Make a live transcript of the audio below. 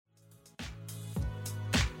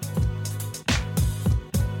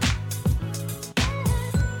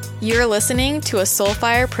You're listening to a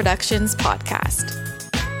Soulfire Productions podcast.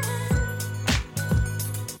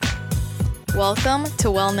 Welcome to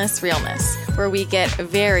Wellness Realness, where we get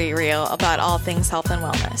very real about all things health and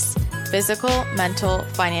wellness, physical, mental,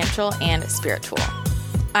 financial, and spiritual.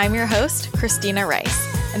 I'm your host, Christina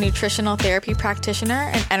Rice, a nutritional therapy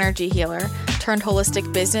practitioner and energy healer turned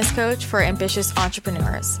holistic business coach for ambitious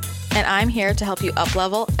entrepreneurs. And I'm here to help you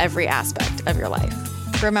up-level every aspect of your life.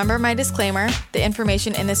 Remember my disclaimer, the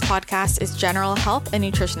information in this podcast is general health and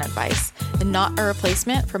nutrition advice, and not a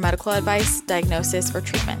replacement for medical advice, diagnosis, or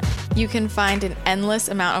treatment. You can find an endless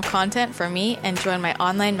amount of content from me and join my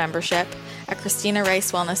online membership at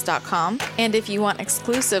ChristinaRiceWellness.com. And if you want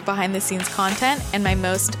exclusive behind-the-scenes content and my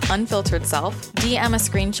most unfiltered self, DM a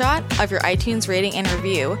screenshot of your iTunes rating and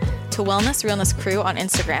review to Wellness Realness Crew on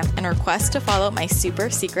Instagram and request to follow my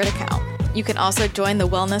super secret account. You can also join the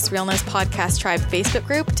Wellness Realness Podcast Tribe Facebook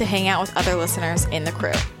group to hang out with other listeners in the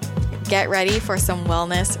crew. Get ready for some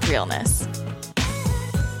wellness realness.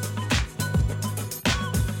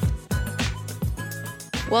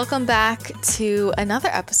 Welcome back to another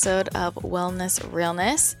episode of Wellness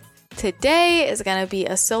Realness. Today is going to be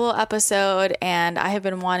a solo episode, and I have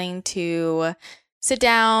been wanting to sit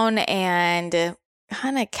down and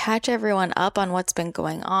kind of catch everyone up on what's been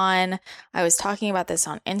going on. I was talking about this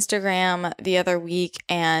on Instagram the other week,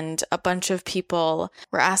 and a bunch of people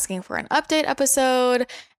were asking for an update episode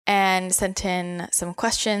and sent in some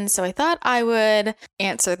questions. So I thought I would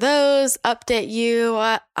answer those, update you.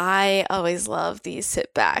 I always love these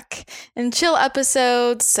sit back and chill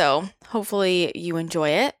episodes, so hopefully you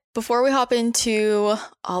enjoy it. Before we hop into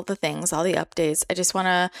all the things, all the updates, I just want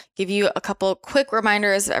to give you a couple quick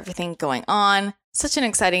reminders of everything going on. Such an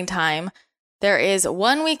exciting time. There is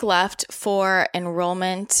 1 week left for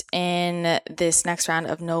enrollment in this next round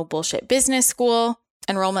of No Bullshit Business School.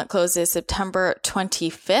 Enrollment closes September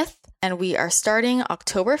 25th, and we are starting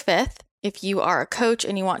October 5th. If you are a coach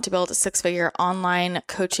and you want to build a six-figure online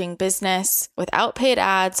coaching business without paid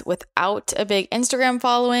ads, without a big Instagram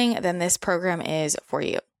following, then this program is for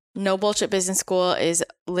you. No Bullshit Business School is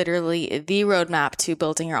literally the roadmap to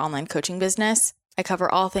building your online coaching business. I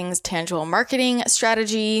cover all things tangible marketing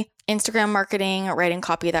strategy, Instagram marketing, writing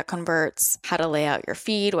copy that converts, how to lay out your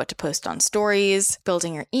feed, what to post on stories,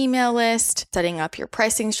 building your email list, setting up your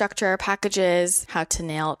pricing structure, packages, how to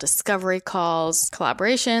nail discovery calls,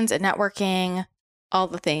 collaborations, and networking, all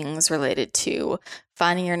the things related to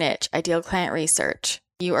finding your niche, ideal client research.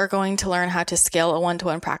 You are going to learn how to scale a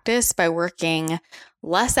one-to-one practice by working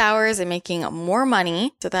less hours and making more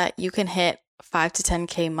money so that you can hit 5 to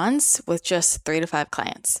 10K months with just 3 to 5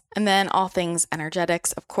 clients. And then all things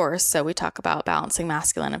energetics, of course. So we talk about balancing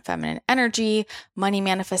masculine and feminine energy, money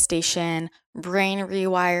manifestation, brain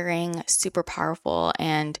rewiring, super powerful.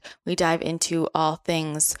 And we dive into all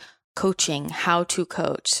things coaching, how to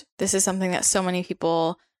coach. This is something that so many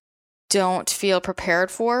people don't feel prepared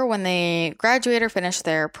for when they graduate or finish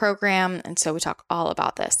their program. And so we talk all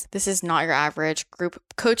about this. This is not your average group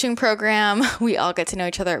coaching program. We all get to know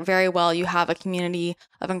each other very well. You have a community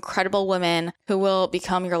of incredible women who will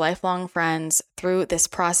become your lifelong friends through this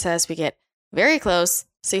process. We get very close.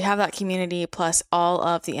 So you have that community plus all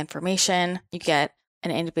of the information. You get an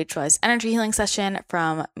individualized energy healing session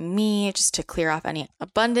from me just to clear off any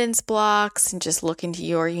abundance blocks and just look into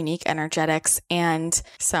your unique energetics, and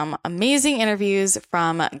some amazing interviews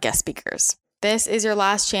from guest speakers. This is your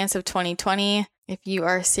last chance of 2020. If you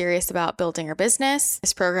are serious about building your business,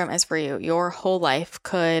 this program is for you. Your whole life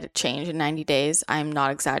could change in 90 days. I'm not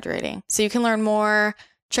exaggerating. So you can learn more,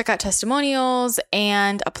 check out testimonials,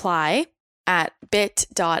 and apply at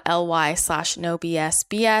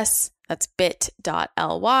bit.ly/nobsbs. That's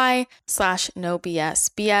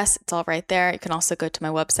bit.ly/nobsbs. It's all right there. You can also go to my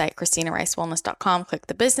website, ChristinaRiceWellness.com, click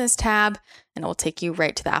the business tab, and it will take you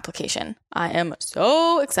right to the application. I am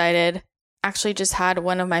so excited. Actually just had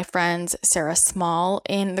one of my friends, Sarah Small,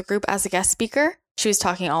 in the group as a guest speaker. She was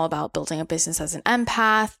talking all about building a business as an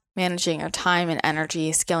empath, managing your time and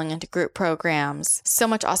energy, scaling into group programs. So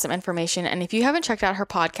much awesome information. And if you haven't checked out her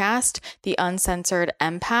podcast, The Uncensored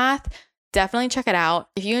Empath, definitely check it out.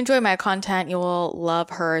 If you enjoy my content, you will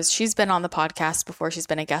love hers. She's been on the podcast before. She's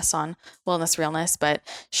been a guest on Wellness Realness, but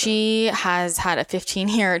she has had a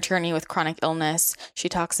 15-year journey with chronic illness. She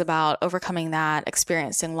talks about overcoming that,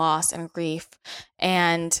 experiencing loss and grief,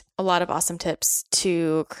 and a lot of awesome tips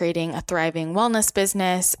to creating a thriving wellness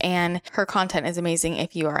business. And her content is amazing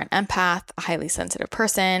if you are an empath, a highly sensitive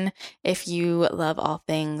person, if you love all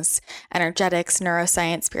things energetics,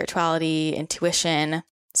 neuroscience, spirituality, intuition.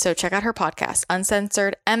 So check out her podcast,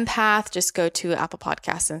 Uncensored Empath. Just go to Apple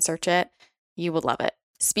Podcasts and search it. You would love it.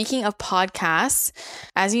 Speaking of podcasts,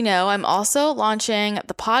 as you know, I'm also launching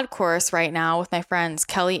the pod course right now with my friends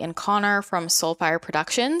Kelly and Connor from Soulfire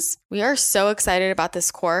Productions. We are so excited about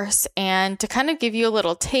this course, and to kind of give you a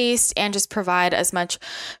little taste and just provide as much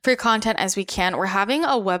free content as we can, we're having a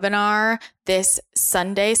webinar this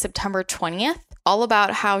Sunday, September 20th, all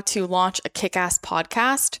about how to launch a kick-ass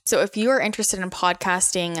podcast. So if you are interested in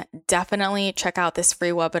podcasting, definitely check out this free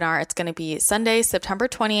webinar. It's going to be Sunday, September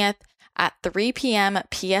 20th at 3 p.m.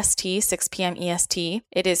 PST, 6 p.m. EST.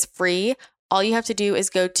 It is free. All you have to do is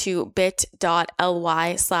go to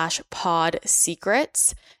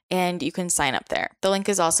bit.ly/podsecrets and you can sign up there. The link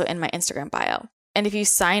is also in my Instagram bio. And if you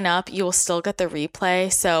sign up, you will still get the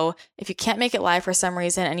replay. So if you can't make it live for some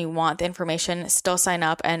reason and you want the information, still sign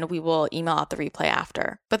up and we will email out the replay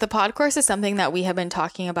after. But the pod course is something that we have been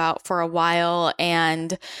talking about for a while,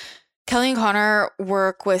 and Kelly and Connor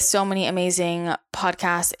work with so many amazing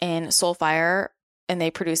podcasts in Soulfire, and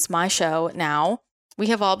they produce my show now. We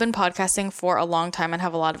have all been podcasting for a long time and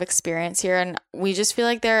have a lot of experience here, and we just feel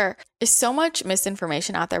like there is so much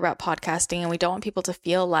misinformation out there about podcasting, and we don't want people to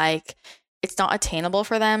feel like it's not attainable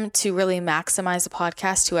for them to really maximize a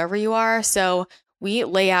podcast, whoever you are. So we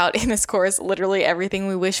lay out in this course literally everything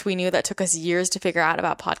we wish we knew that took us years to figure out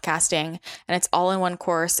about podcasting. And it's all in one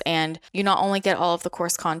course. And you not only get all of the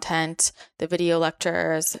course content, the video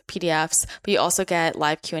lectures, PDFs, but you also get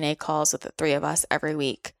live Q&A calls with the three of us every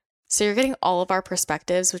week. So you're getting all of our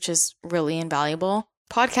perspectives, which is really invaluable.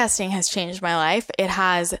 Podcasting has changed my life. It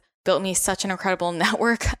has built me such an incredible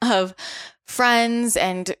network of friends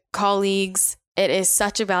and colleagues. It is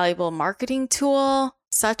such a valuable marketing tool,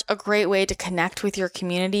 such a great way to connect with your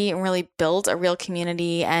community and really build a real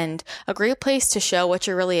community, and a great place to show what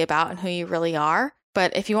you're really about and who you really are.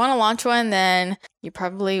 But if you want to launch one, then you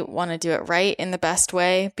probably want to do it right in the best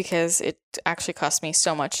way, because it actually cost me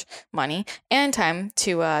so much money and time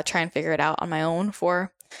to try and figure it out on my own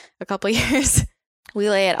for a couple of years. We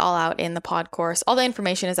lay it all out in the pod course. All the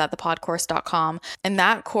information is at thepodcourse.com. And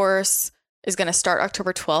that course is going to start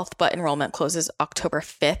October 12th, but enrollment closes October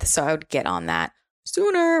 5th. So I would get on that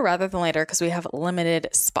sooner rather than later because we have limited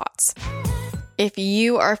spots. If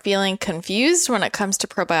you are feeling confused when it comes to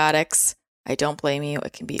probiotics, I don't blame you.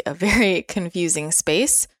 It can be a very confusing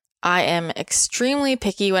space. I am extremely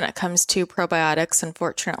picky when it comes to probiotics.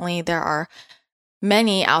 Unfortunately, there are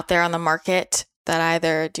many out there on the market that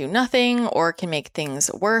either do nothing or can make things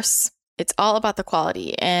worse. It's all about the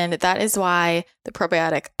quality, and that is why the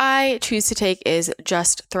probiotic I choose to take is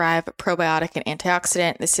Just Thrive Probiotic and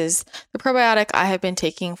Antioxidant. This is the probiotic I have been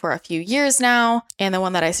taking for a few years now, and the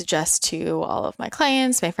one that I suggest to all of my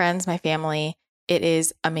clients, my friends, my family. It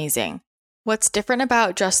is amazing. What's different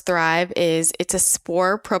about Just Thrive is it's a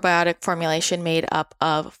spore probiotic formulation made up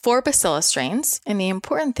of 4 bacillus strains, and the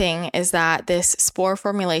important thing is that this spore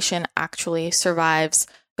formulation actually survives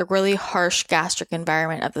the really harsh gastric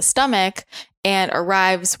environment of the stomach and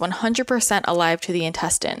arrives 100% alive to the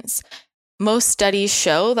intestines. Most studies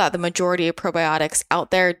show that the majority of probiotics out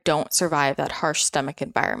there don't survive that harsh stomach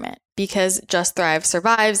environment. Because Just Thrive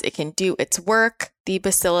survives, it can do its work. The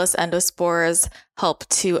bacillus endospores help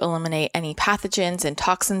to eliminate any pathogens and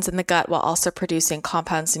toxins in the gut while also producing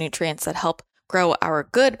compounds and nutrients that help grow our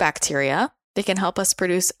good bacteria. They can help us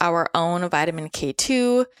produce our own vitamin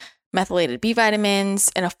K2, methylated B vitamins,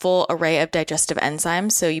 and a full array of digestive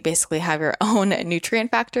enzymes. So you basically have your own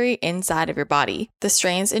nutrient factory inside of your body. The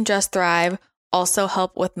strains in Just Thrive also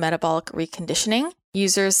help with metabolic reconditioning.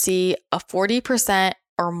 Users see a 40%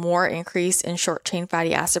 or more increase in short chain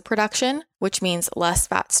fatty acid production, which means less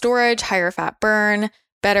fat storage, higher fat burn,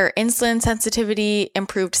 better insulin sensitivity,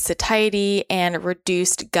 improved satiety, and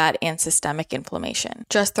reduced gut and systemic inflammation.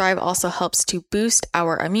 Just Thrive also helps to boost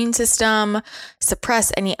our immune system,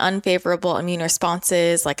 suppress any unfavorable immune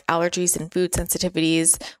responses like allergies and food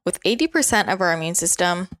sensitivities. With 80% of our immune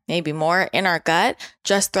system, maybe more, in our gut,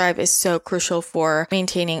 Just Thrive is so crucial for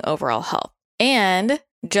maintaining overall health. And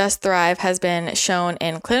Just Thrive has been shown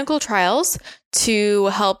in clinical trials to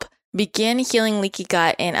help begin healing leaky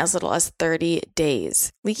gut in as little as 30 days.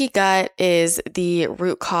 Leaky gut is the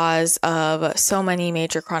root cause of so many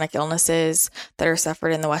major chronic illnesses that are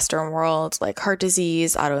suffered in the Western world, like heart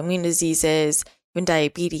disease, autoimmune diseases, even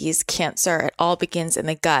diabetes, cancer. It all begins in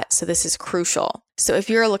the gut. So this is crucial. So if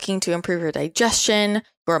you're looking to improve your digestion,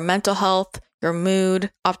 your mental health, your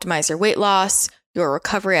mood, optimize your weight loss, your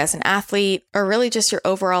recovery as an athlete, or really just your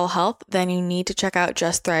overall health, then you need to check out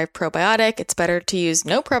Just Thrive Probiotic. It's better to use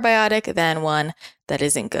no probiotic than one that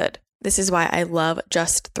isn't good. This is why I love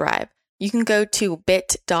Just Thrive. You can go to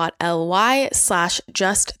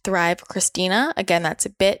bit.ly/justthrivechristina. Again, that's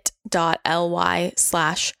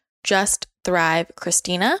bit.ly/justthrivechristina Thrive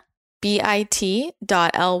Christina,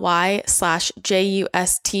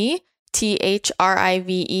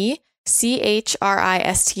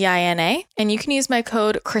 bit.ly/JUSTTHRIVECHRISTINA. And you can use my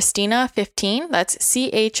code Christina15. That's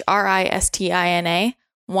CHRISTINA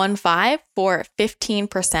 15 for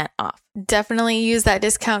 15% off. Definitely use that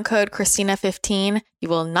discount code Christina15. You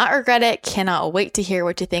will not regret it. Cannot wait to hear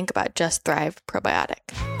what you think about Just Thrive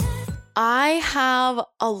Probiotic. I have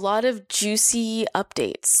a lot of juicy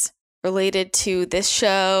updates related to this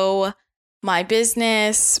show, my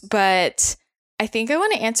business, but I think I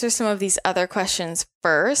want to answer some of these other questions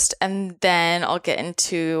first, and then I'll get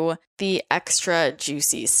into the extra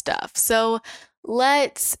juicy stuff. So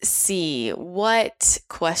let's see what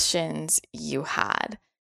questions you had.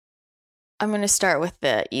 I'm going to start with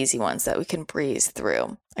the easy ones that we can breeze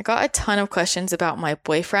through. I got a ton of questions about my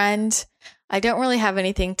boyfriend. I don't really have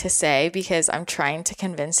anything to say because I'm trying to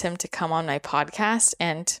convince him to come on my podcast,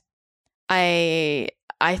 and I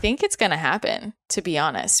think it's going to happen, to be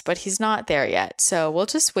honest, but he's not there yet. So we'll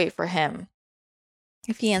just wait for him,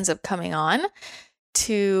 if he ends up coming on,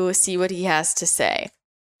 to see what he has to say.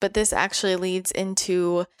 But this actually leads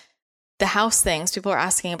into the house things. People are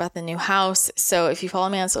asking about the new house. So if you follow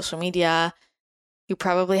me on social media, you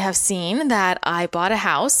probably have seen that I bought a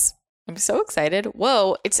house. I'm so excited.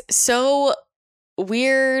 Whoa, it's so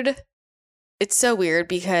weird. It's so weird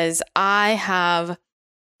because I have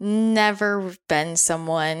never been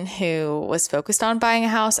someone who was focused on buying a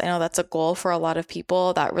house. I know that's a goal for a lot of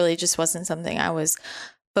people. That really just wasn't something I was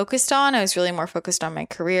focused on. I was really more focused on my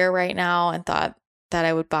career right now and thought that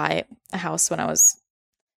I would buy a house when I was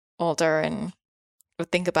older and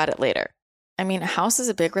would think about it later. I mean, a house is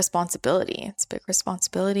a big responsibility. It's a big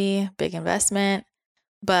responsibility, big investment,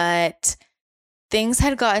 but things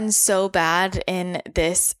had gotten so bad in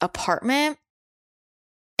this apartment.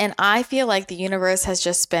 And I feel like the universe has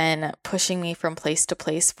just been pushing me from place to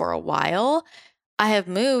place for a while. I have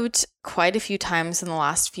moved quite a few times in the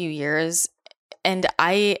last few years, and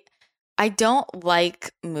I don't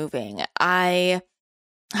like moving. I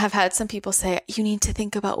have had some people say, you need to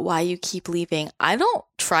think about why you keep leaving. I don't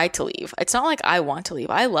try to leave. It's not like I want to leave.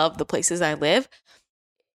 I love the places I live.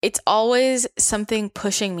 It's always something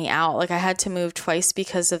pushing me out. Like I had to move twice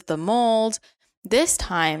because of the mold. This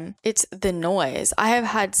time, it's the noise. I have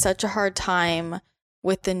had such a hard time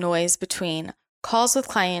with the noise between calls with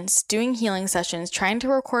clients, doing healing sessions, trying to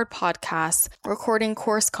record podcasts, recording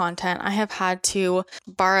course content. I have had to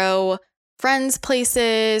borrow friends'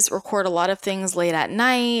 places, record a lot of things late at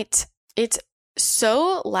night. It's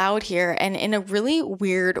so loud here and in a really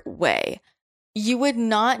weird way. You would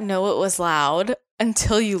not know it was loud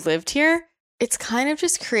until you lived here. It's kind of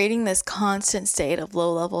just creating this constant state of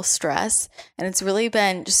low-level stress, and it's really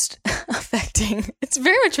been just it's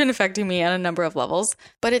very much been affecting me on a number of levels,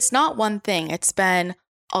 but it's not one thing. It's been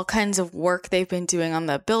all kinds of work they've been doing on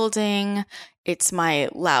the building. It's my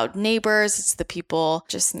loud neighbors. It's the people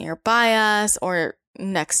just nearby us or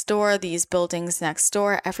next door, these buildings next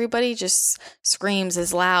door. Everybody just screams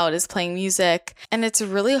as loud as playing music, and it's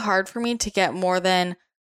really hard for me to get more than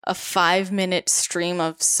a 5-minute stream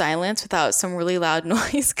of silence without some really loud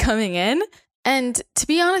noise coming in. And to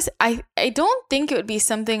be honest, I don't think it would be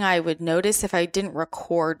something I would notice if I didn't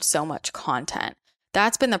record so much content.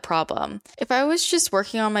 That's been the problem. If I was just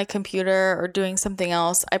working on my computer or doing something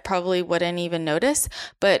else, I probably wouldn't even notice.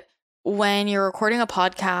 But when you're recording a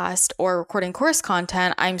podcast or recording course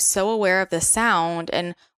content, I'm so aware of the sound.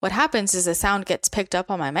 And what happens is the sound gets picked up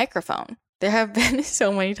on my microphone. There have been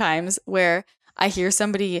so many times where I hear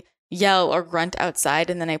somebody yell or grunt outside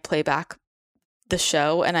and then I play back the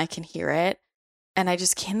show and I can hear it. And I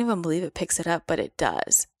just can't even believe it picks it up, but it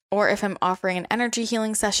does. Or if I'm offering an energy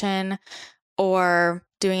healing session or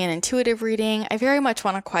doing an intuitive reading, I very much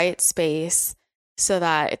want a quiet space so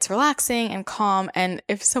that it's relaxing and calm. And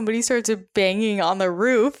if somebody starts banging on the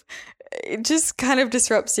roof, it just kind of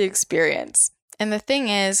disrupts the experience. And the thing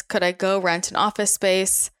is, could I go rent an office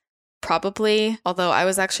space? Probably, although I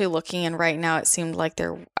was actually looking and right now it seemed like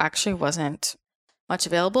there actually wasn't much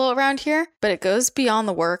available around here, but it goes beyond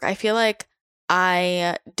the work. I feel like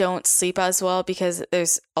I don't sleep as well because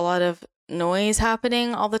there's a lot of noise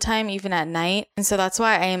happening all the time, even at night. And so that's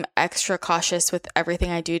why I am extra cautious with everything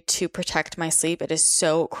I do to protect my sleep. It is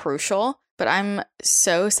so crucial, but I'm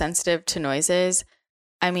so sensitive to noises.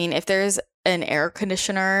 I mean, if there's an air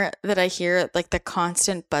conditioner that I hear, like the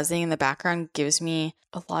constant buzzing in the background gives me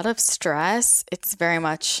a lot of stress. It's very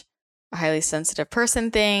much a highly sensitive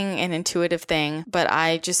person thing, an intuitive thing, but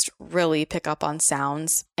I just really pick up on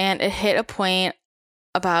sounds. And it hit a point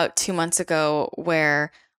about 2 months ago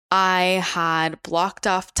where I had blocked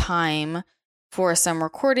off time for some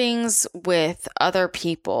recordings with other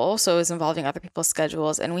people. So it was involving other people's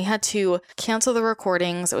schedules, and we had to cancel the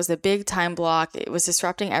recordings. It was a big time block. It was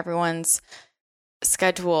disrupting everyone's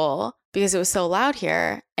schedule because it was so loud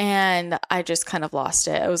here, and I just kind of lost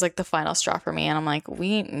it. It was like the final straw for me, and I'm like,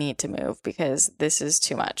 we need to move because this is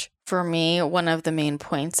too much. For me, one of the main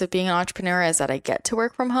points of being an entrepreneur is that I get to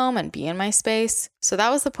work from home and be in my space. So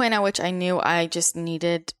that was the point at which I knew I just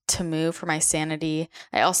needed to move for my sanity.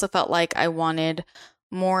 I also felt like I wanted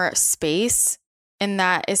more space, and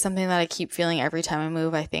that is something that I keep feeling every time I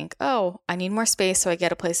move. I think, oh, I need more space, so I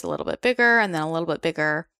get a place a little bit bigger and then a little bit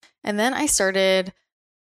bigger. And then I started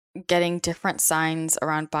getting different signs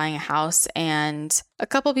around buying a house, and a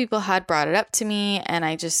couple people had brought it up to me, and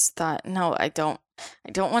I just thought, no, I don't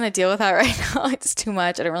want to deal with that right now. It's too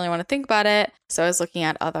much. I don't really want to think about it. So I was looking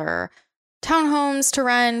at other townhomes to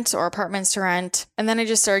rent or apartments to rent. And then I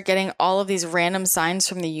just started getting all of these random signs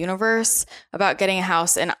from the universe about getting a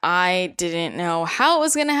house, and I didn't know how it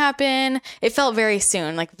was going to happen. It felt very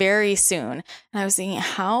soon, like very soon. And I was thinking,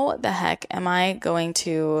 how the heck am I going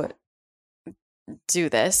to do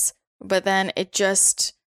this? But then it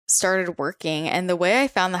just started working. And the way I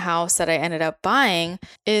found the house that I ended up buying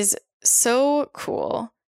is so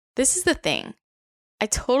cool. This is the thing. I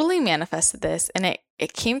totally manifested this, and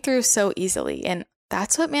it came through so easily. And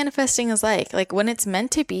that's what manifesting is like. Like when it's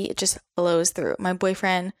meant to be, it just flows through. My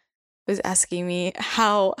boyfriend was asking me,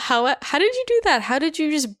 how did you do that? How did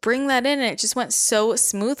you just bring that in? And it just went so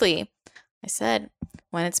smoothly. I said,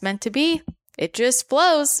 when it's meant to be, it just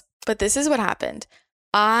flows. But this is what happened.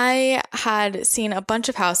 I had seen a bunch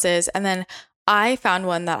of houses, and then I found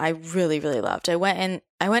one that I really, really loved. I went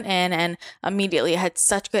in and immediately had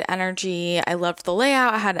such good energy. I loved the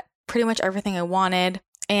layout. I had pretty much everything I wanted.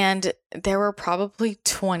 And there were probably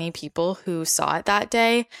 20 people who saw it that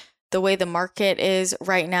day. The way the market is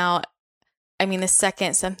right now, I mean, the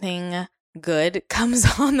second something good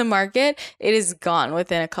comes on the market, it is gone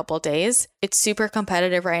within a couple days. It's super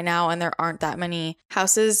competitive right now, and there aren't that many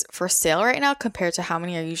houses for sale right now compared to how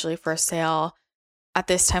many are usually for sale at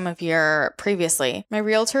this time of year previously. My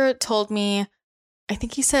realtor told me, I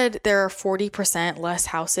think he said there are 40% less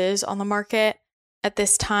houses on the market at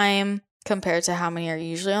this time compared to how many are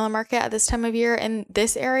usually on the market at this time of year in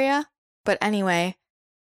this area. But anyway,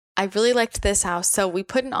 I really liked this house. So we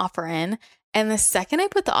put an offer in, and the second I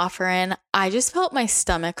put the offer in, I just felt my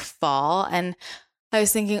stomach fall. And I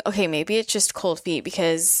was thinking, okay, maybe it's just cold feet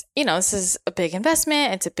because, this is a big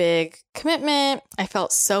investment. It's a big commitment. I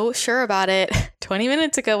felt so sure about it 20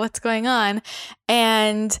 minutes ago. What's going on?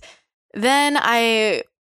 And then I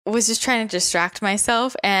was just trying to distract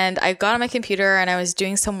myself, and I got on my computer and I was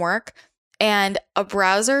doing some work, and a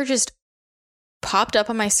browser just popped up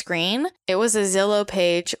on my screen. It was a Zillow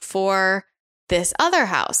page for this other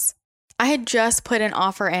house. I had just put an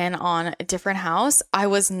offer in on a different house. I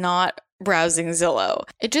was not browsing Zillow.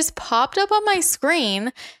 It just popped up on my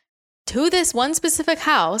screen to this one specific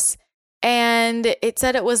house, and it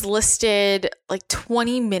said it was listed like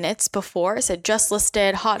 20 minutes before. It said just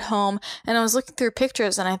listed, hot home. And I was looking through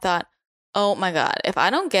pictures, and I thought, oh my God, if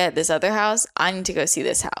I don't get this other house, I need to go see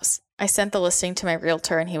this house. I sent the listing to my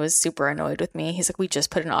realtor, and he was super annoyed with me. He's like, we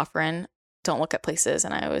just put an offer in. Don't look at places.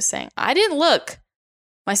 And I was saying, I didn't look.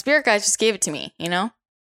 My spirit guides just gave it to me,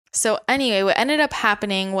 So anyway, what ended up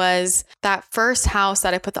happening was that first house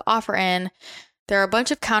that I put the offer in, there are a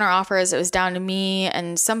bunch of counter offers. It was down to me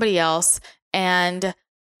and somebody else, and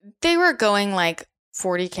they were going like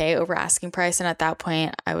 $40,000 over asking price. And at that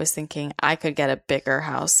point, I was thinking I could get a bigger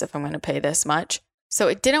house if I'm going to pay this much. So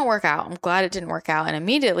it didn't work out. I'm glad it didn't work out. And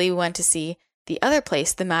immediately we went to see the other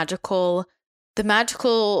place, the magical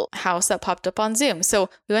house that popped up on Zoom. So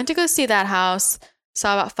we went to go see that house.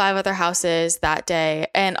 Saw about 5 other houses that day.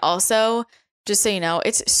 And also, just so you know,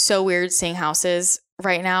 it's so weird seeing houses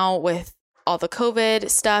right now with all the COVID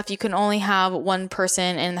stuff. You can only have one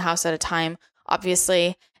person in the house at a time,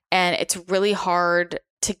 obviously. And it's really hard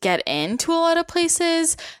to get into a lot of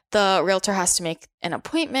places. The realtor has to make an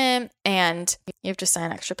appointment, and you have to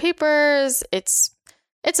sign extra papers. It's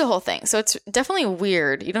a whole thing. So it's definitely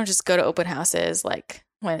weird. You don't just go to open houses like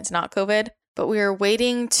when it's not COVID. But we were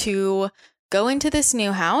waiting to go into this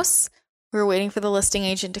new house. We were waiting for the listing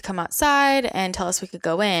agent to come outside and tell us we could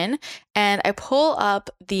go in. And I pull up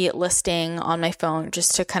the listing on my phone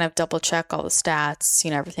just to kind of double check all the stats,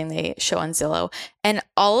 everything they show on Zillow. And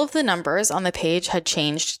all of the numbers on the page had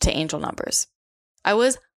changed to angel numbers. I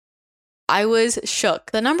was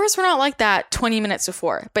shook. The numbers were not like that 20 minutes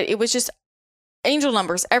before, but it was just angel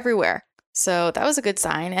numbers everywhere. So that was a good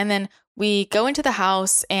sign. And then we go into the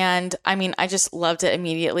house, and I just loved it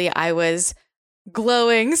immediately. I was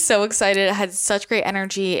glowing, so excited. It had such great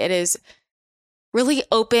energy. It is really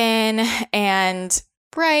open and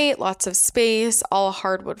bright, lots of space, all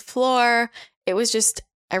hardwood floor. It was just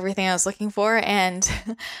everything I was looking for. And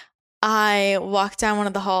I walked down one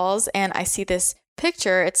of the halls and I see this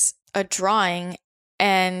picture. It's a drawing,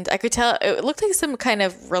 and I could tell it looked like some kind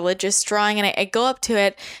of religious drawing. And I go up to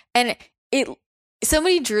it, and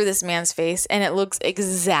somebody drew this man's face, and it looks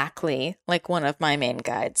exactly like one of my main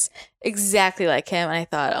guides, exactly like him. And I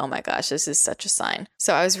thought, oh my gosh, this is such a sign.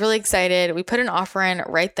 So I was really excited. We put an offer in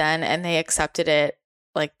right then, and they accepted it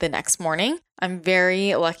like the next morning. I'm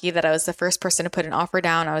very lucky that I was the first person to put an offer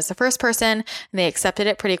down. I was the first person, and they accepted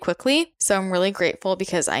it pretty quickly. So I'm really grateful,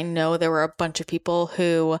 because I know there were a bunch of people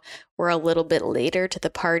who were a little bit later to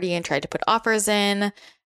the party and tried to put offers in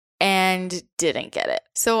and didn't get it.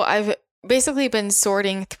 So I've basically been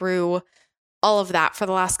sorting through all of that for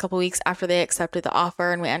the last couple weeks after they accepted the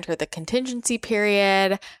offer, and we entered the contingency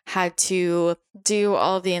period, had to do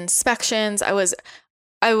all of the inspections. I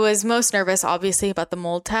was most nervous, obviously, about the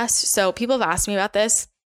mold test. So people have asked me about this.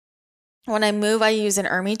 When I move, I use an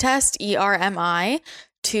ERMI test, ERMI,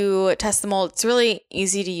 to test the mold. It's really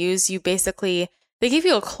easy to use. They give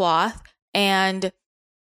you a cloth, and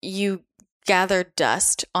you gather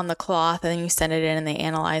dust on the cloth, and then you send it in and they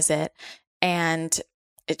analyze it, and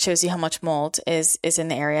it shows you how much mold is in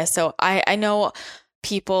the area. So I know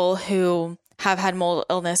people who have had mold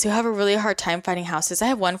illness who have a really hard time finding houses. I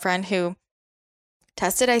have one friend who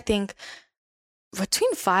tested, I think,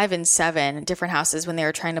 between 5 and 7 different houses when they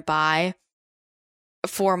were trying to buy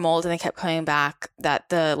for mold, and they kept coming back that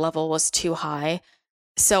the level was too high.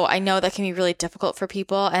 So I know that can be really difficult for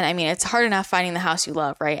people. And I mean, it's hard enough finding the house you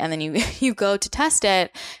love, right? And then you go to test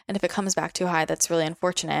it, and if it comes back too high, that's really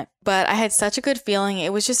unfortunate. But I had such a good feeling.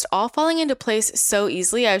 It was just all falling into place so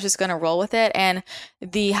easily. I was just going to roll with it. And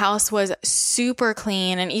the house was super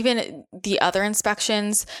clean. And even the other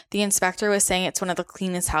inspections, the inspector was saying it's one of the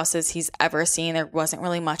cleanest houses he's ever seen. There wasn't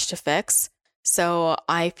really much to fix. So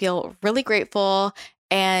I feel really grateful.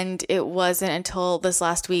 And it wasn't until this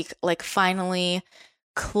last week, like, finally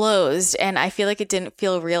closed, and I feel like it didn't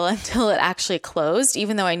feel real until it actually closed,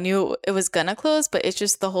 even though I knew it was gonna close. But it's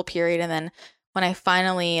just the whole period. And then when I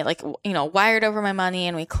finally, wired over my money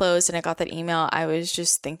and we closed and I got that email, I was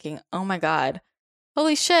just thinking, oh my God,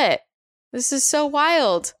 holy shit, this is so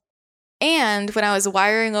wild. And when I was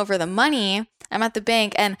wiring over the money, I'm at the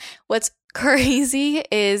bank, and what's crazy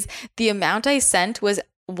is the amount I sent was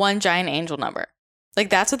one giant angel number. Like,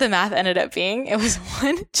 that's what the math ended up being. It was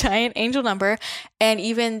one giant angel number. And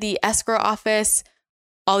even the escrow office,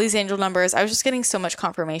 all these angel numbers, I was just getting so much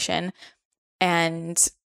confirmation. And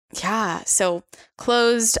yeah, so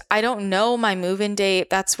closed. I don't know my move-in date.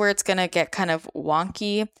 That's where it's going to get kind of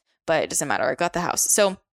wonky, but it doesn't matter. I got the house.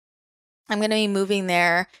 So I'm going to be moving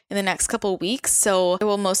there in the next couple of weeks. So it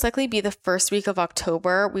will most likely be the first week of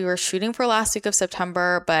October. We were shooting for last week of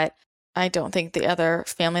September, but I don't think the other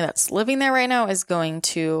family that's living there right now is going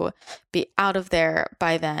to be out of there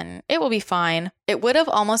by then. It will be fine. It would have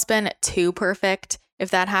almost been too perfect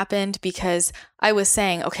if that happened, because I was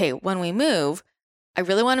saying, okay, when we move, I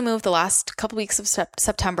really want to move the last couple weeks of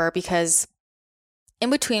September, because in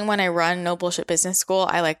between when I run No Bullshit Business School,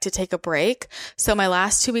 I like to take a break. So my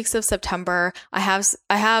last 2 weeks of September, I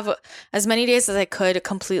have as many days as I could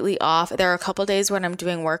completely off. There are a couple days when I'm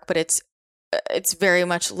doing work, but it's very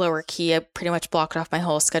much lower key. I pretty much blocked off my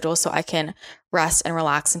whole schedule so I can rest and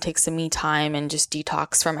relax and take some me time and just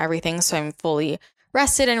detox from everything. So I'm fully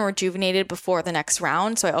rested and rejuvenated before the next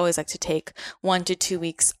round. So I always like to take 1 to 2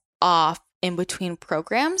 weeks off in between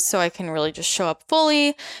programs so I can really just show up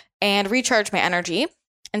fully and recharge my energy.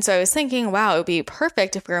 And so I was thinking, wow, it would be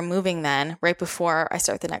perfect if we were moving then right before I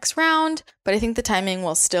start the next round. But I think the timing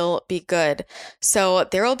will still be good. So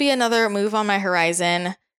there will be another move on my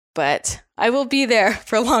horizon, but I will be there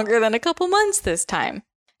for longer than a couple months this time.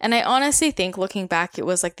 And I honestly think, looking back, it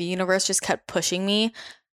was like the universe just kept pushing me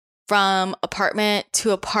from apartment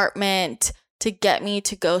to get me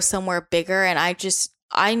to go somewhere bigger. And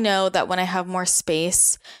I know that when I have more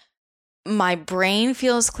space, my brain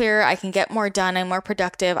feels clearer. I can get more done. I'm more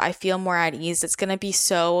productive. I feel more at ease. It's going to be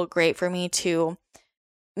so great for me to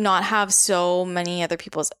not have so many other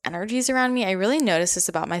people's energies around me. I really noticed this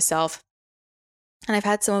about myself. And I've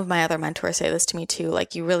had some of my other mentors say this to me too,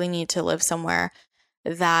 like, you really need to live somewhere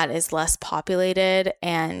that is less populated.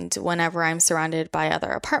 And whenever I'm surrounded by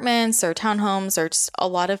other apartments or townhomes or just a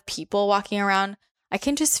lot of people walking around, I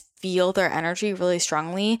can just feel their energy really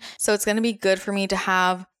strongly. So it's going to be good for me to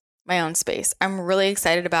have my own space. I'm really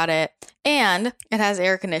excited about it. And it has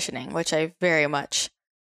air conditioning, which I very much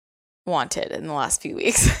wanted in the last few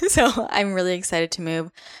weeks. So I'm really excited to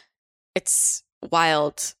move. It's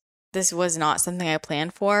wild. This was not something I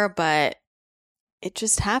planned for, but it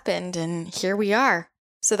just happened and here we are.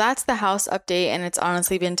 So that's the house update, and it's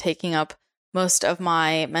honestly been taking up most of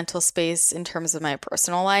my mental space in terms of my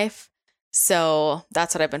personal life. So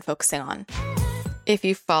that's what I've been focusing on. If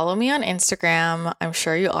you follow me on Instagram, I'm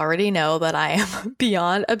sure you already know that I am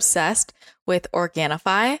beyond obsessed with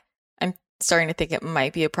Organifi. I'm starting to think it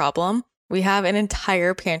might be a problem. We have an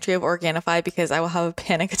entire pantry of Organifi because I will have a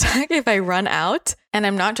panic attack if I run out. And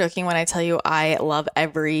I'm not joking when I tell you I love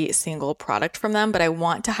every single product from them, but I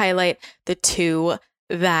want to highlight the two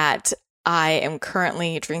that I am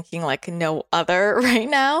currently drinking like no other right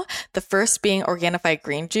now. The first being Organifi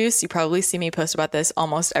green juice. You probably see me post about this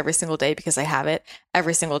almost every single day because I have it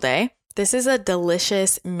every single day. This is a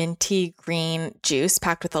delicious minty green juice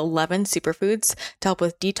packed with 11 superfoods to help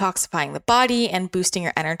with detoxifying the body and boosting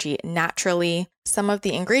your energy naturally. Some of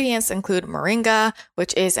the ingredients include moringa,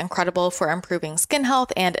 which is incredible for improving skin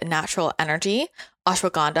health and natural energy.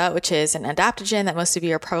 Ashwagandha, which is an adaptogen that most of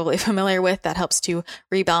you are probably familiar with that helps to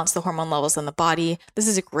rebalance the hormone levels in the body. This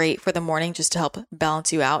is great for the morning just to help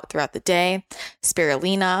balance you out throughout the day.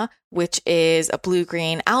 Spirulina, which is a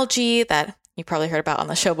blue-green algae that you probably heard about on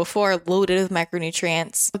the show before, loaded with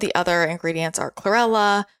micronutrients. The other ingredients are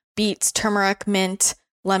chlorella, beets, turmeric, mint,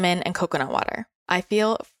 lemon, and coconut water. I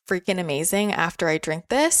feel freaking amazing after I drink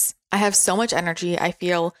this. I have so much energy. I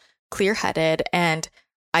feel clear-headed, and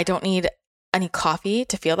I don't need any coffee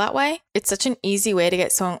to feel that way. It's such an easy way to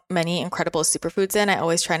get so many incredible superfoods in. I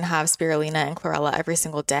always try and have spirulina and chlorella every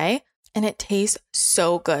single day, and it tastes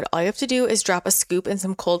so good. All you have to do is drop a scoop in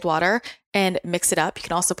some cold water and mix it up. You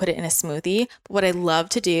can also put it in a smoothie. But what I love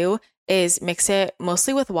to do is mix it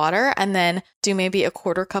mostly with water and then do maybe a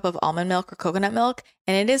quarter cup of almond milk or coconut milk.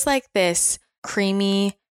 And it is like this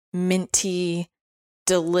creamy, minty,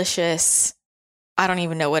 delicious, I don't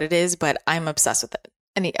even know what it is, but I'm obsessed with it.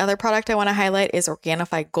 And the other product I want to highlight is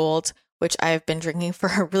Organifi Gold, which I've been drinking for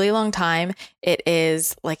a really long time. It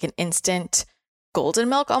is like an instant golden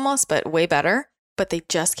milk almost, but way better. But they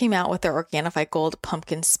just came out with their Organifi Gold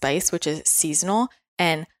Pumpkin Spice, which is seasonal.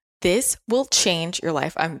 And this will change your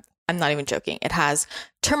life. I'm not even joking. It has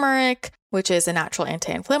turmeric, which is a natural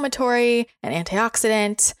anti-inflammatory and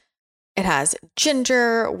antioxidant. It has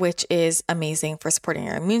ginger, which is amazing for supporting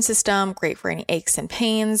your immune system, great for any aches and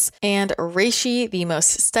pains, and reishi, the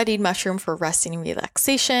most studied mushroom for resting and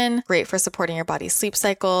relaxation, great for supporting your body's sleep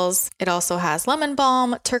cycles. It also has lemon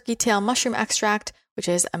balm, turkey tail mushroom extract, which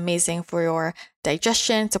is amazing for your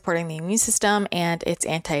digestion, supporting the immune system, and its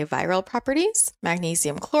antiviral properties,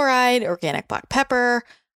 magnesium chloride, organic black pepper,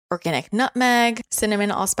 organic nutmeg,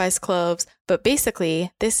 cinnamon, allspice, cloves. But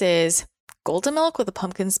basically, this is golden milk with a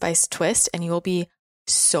pumpkin spice twist, and you will be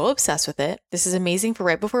so obsessed with it. This is amazing for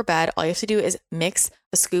right before bed. All you have to do is mix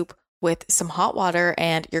a scoop with some hot water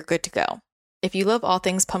and you're good to go. If you love all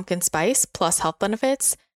things pumpkin spice plus health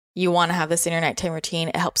benefits, you want to have this in your nighttime routine.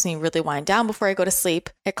 It helps me really wind down before I go to sleep.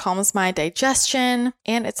 It calms my digestion,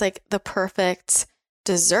 and it's like the perfect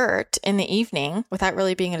dessert in the evening without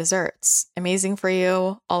really being a dessert. It's amazing for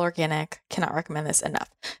you, all organic. Cannot recommend this enough.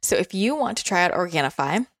 So if you want to try out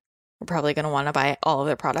Organifi, we're probably going to want to buy all of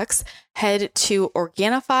their products. Head to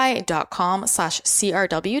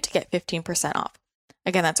Organifi.com/CRW to get 15% off.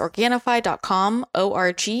 Again, that's Organifi.com,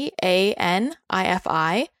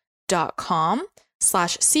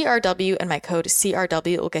 ORGANIFI.com/CRW, and my code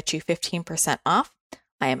CRW will get you 15% off.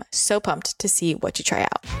 I am so pumped to see what you try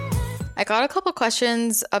out. I got a couple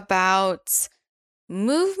questions about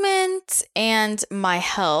movement and my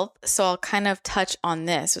health, so I'll kind of touch on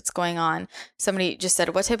this, what's going on. Somebody just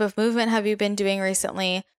said, what type of movement have you been doing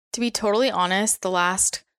recently? To be totally honest, the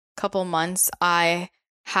last couple months, I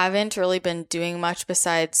haven't really been doing much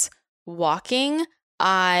besides walking.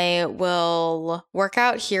 I will work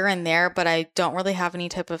out here and there, but I don't really have any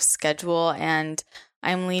type of schedule, and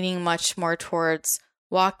I'm leaning much more towards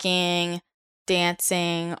walking,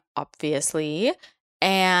 dancing, obviously.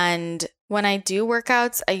 And when I do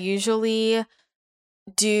workouts, I usually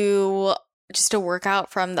do just a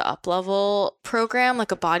workout from the Up Level program,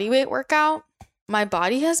 like a body weight workout. My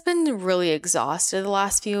body has been really exhausted the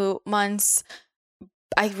last few months.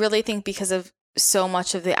 I really think because of so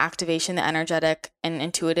much of the activation, the energetic and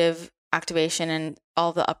intuitive activation and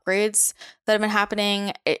all the upgrades that have been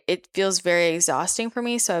happening, it feels very exhausting for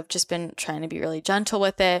me. So I've just been trying to be really gentle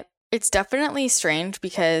with it. It's definitely strange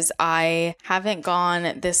because I haven't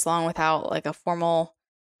gone this long without like a formal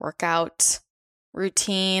workout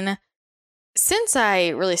routine since I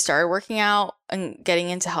really started working out and getting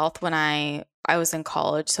into health when I was in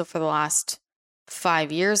college. So for the last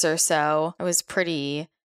 5 years or so, I was pretty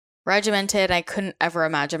regimented. I couldn't ever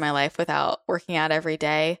imagine my life without working out every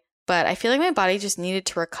day. But I feel like my body just needed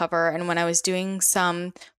to recover. And when I was doing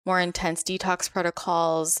some more intense detox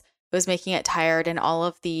protocols, it was making it tired, and all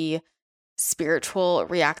of the spiritual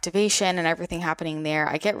reactivation and everything happening there,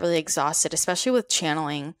 I get really exhausted, especially with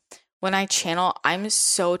channeling. When I channel, I'm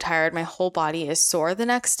so tired. My whole body is sore the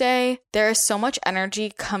next day. There is so much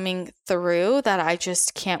energy coming through that I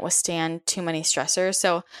just can't withstand too many stressors.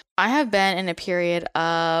 So I have been in a period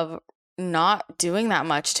of not doing that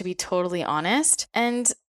much, to be totally honest.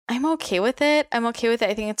 And I'm okay with it. I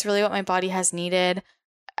think it's really what my body has needed.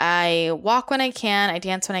 I walk when I can, I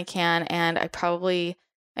dance when I can, and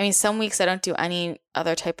some weeks I don't do any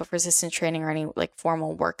other type of resistance training or any like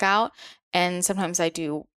formal workout. And sometimes I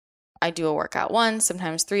do a workout once,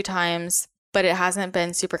 sometimes 3 times, but it hasn't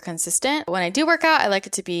been super consistent. When I do work out, I like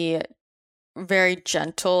it to be very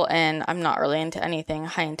gentle, and I'm not really into anything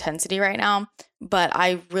high intensity right now, but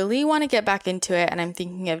I really want to get back into it. And I'm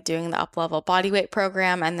thinking of doing the UpLevel bodyweight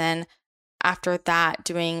program. And then after that,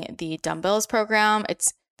 doing the dumbbells program.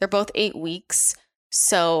 They're both 8 weeks.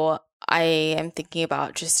 So I am thinking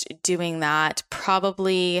about just doing that.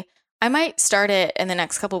 Probably I might start it in the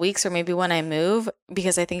next couple of weeks, or maybe when I move,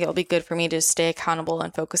 because I think it'll be good for me to stay accountable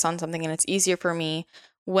and focus on something. And it's easier for me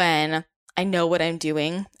when I know what I'm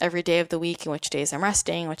doing every day of the week and which days I'm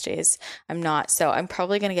resting, which days I'm not. So I'm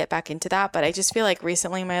probably going to get back into that. But I just feel like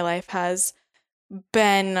recently my life has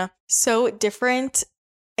been so different,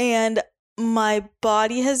 and my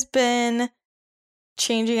body has been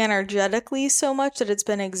changing energetically so much that it's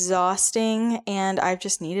been exhausting, and I've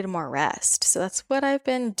just needed more rest. So that's what I've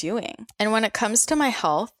been doing. And when it comes to my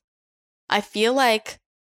health, I feel like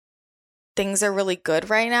things are really good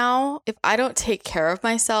right now. If I don't take care of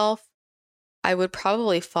myself, I would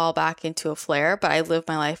probably fall back into a flare, but I live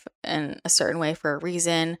my life in a certain way for a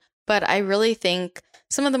reason. But I really think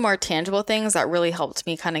some of the more tangible things that really helped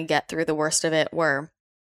me kind of get through the worst of it were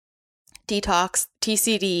detox,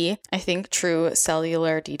 TCD. I think true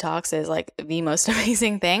cellular detox is like the most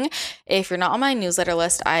amazing thing. If you're not on my newsletter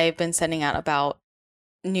list, I've been sending out about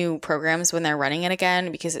new programs when they're running it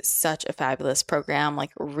again, because it's such a fabulous program,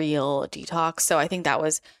 like real detox. So I think that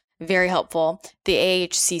was very helpful. The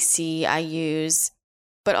AHCC I use,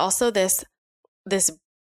 but also this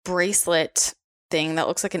bracelet thing that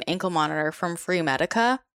looks like an ankle monitor from Free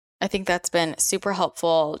Medica. I think that's been super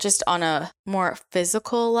helpful just on a more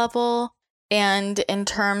physical level. And in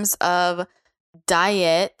terms of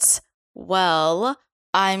diet, well,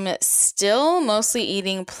 I'm still mostly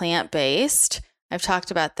eating plant-based. I've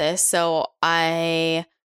talked about this. So I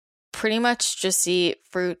pretty much just eat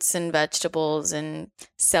fruits and vegetables and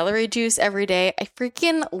celery juice every day. I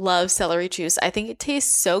freaking love celery juice. I think it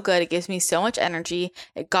tastes so good. It gives me so much energy.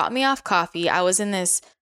 It got me off coffee. I was in this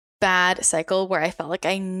bad cycle where I felt like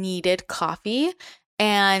I needed coffee.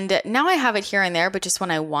 And now I have it here and there, but just when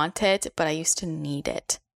I want it, but I used to need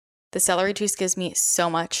it. The celery juice gives me so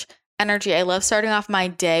much energy. I love starting off my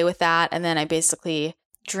day with that. And then I basically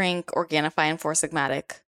drink Organifi and Four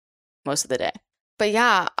Sigmatic most of the day. But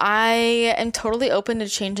yeah, I am totally open to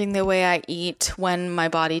changing the way I eat when my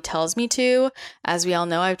body tells me to. As we all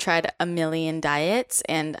know, I've tried a million diets,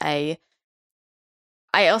 and I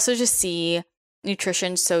also just see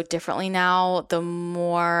nutrition so differently now. The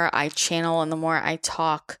more I channel and the more I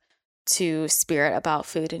talk to spirit about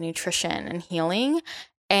food and nutrition and healing.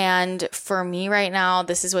 And for me right now,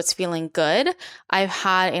 this is what's feeling good. I've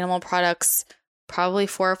had animal products probably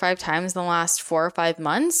 4 or 5 times in the last 4 or 5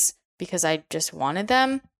 months because I just wanted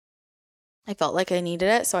them. I felt like I needed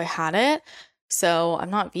it, so I had it. So I'm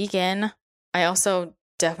not vegan. I also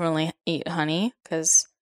definitely eat honey because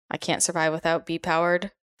I can't survive without bee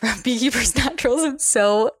powered from Beekeepers Naturals. It's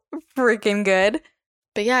so freaking good.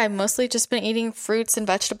 But yeah, I've mostly just been eating fruits and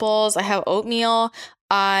vegetables. I have oatmeal.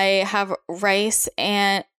 I have rice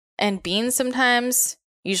and beans sometimes,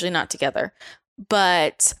 usually not together.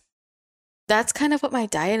 But that's kind of what my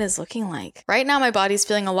diet is looking like. Right now, my body's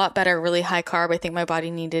feeling a lot better, really high carb. I think my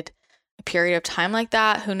body needed a period of time like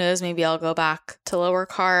that. Who knows? Maybe I'll go back to lower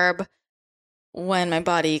carb when my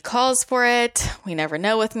body calls for it. We never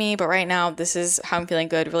know with me, but right now this is how I'm feeling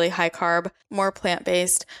good. Really high carb, more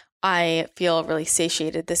plant-based. I feel really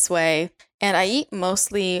satiated this way. And I eat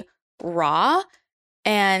mostly raw.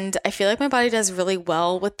 And I feel like my body does really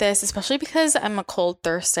well with this, especially because I'm a cold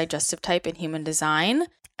thirst digestive type in human design.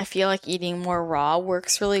 I feel like eating more raw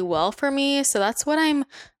works really well for me. So that's what I'm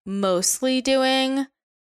mostly doing.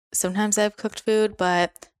 Sometimes I have cooked food,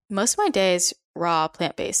 but most of my day is raw,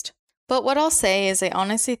 plant-based. But what I'll say is I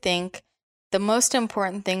honestly think the most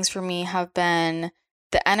important things for me have been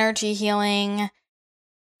the energy healing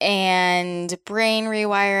and brain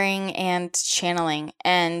rewiring and channeling.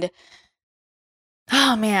 And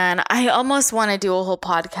oh man, I almost want to do a whole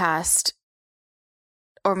podcast,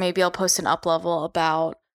 or maybe I'll post an up level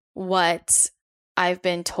about what I've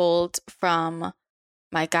been told from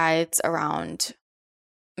my guides around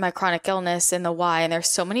my chronic illness and the why. And there's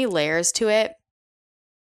so many layers to it.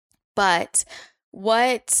 But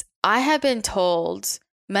what I have been told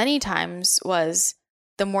many times was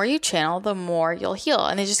the more you channel, the more you'll heal.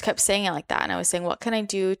 And they just kept saying it like that. And I was saying, what can I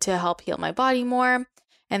do to help heal my body more?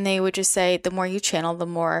 And they would just say, the more you channel, the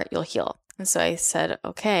more you'll heal. And so I said,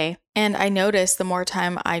 okay. And I noticed the more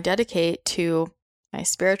time I dedicate to my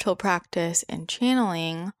spiritual practice and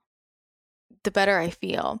channeling, the better I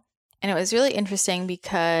feel. And it was really interesting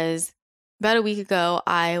because about a week ago,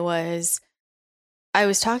 I was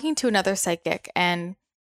talking to another psychic, and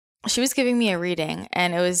she was giving me a reading,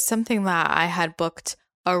 and it was something that I had booked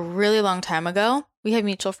a really long time ago. We have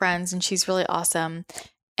mutual friends, and she's really awesome.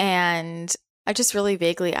 And I just really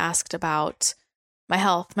vaguely asked about my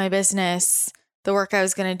health, my business, the work I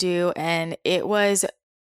was going to do. And it was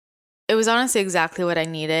honestly exactly what I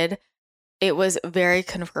needed. It was very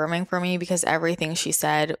confirming for me because everything she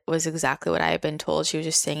said was exactly what I had been told. She was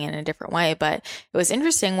just saying it in a different way. But it was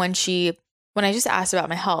interesting when I just asked about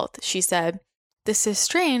my health, she said, this is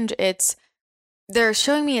strange. They're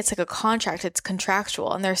showing me it's like a contract, it's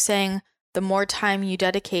contractual. And they're saying the more time you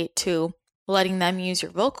dedicate to letting them use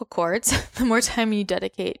your vocal cords, the more time you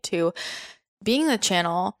dedicate to being the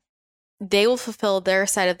channel, they will fulfill their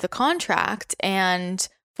side of the contract and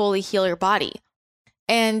fully heal your body.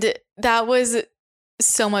 And that was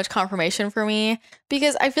so much confirmation for me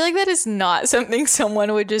because I feel like that is not something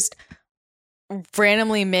someone would just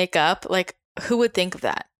randomly make up. Like, who would think of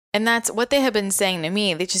that? And that's what they have been saying to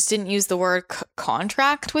me. They just didn't use the word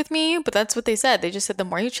contract with me, but that's what they said. They just said the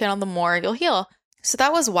more you channel, the more you'll heal. So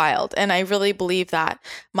that was wild. And I really believe that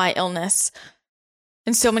my illness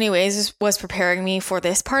in so many ways was preparing me for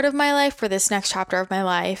this part of my life, for this next chapter of my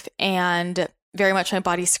life. And very much my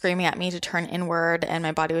body screaming at me to turn inward, and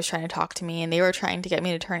my body was trying to talk to me, and they were trying to get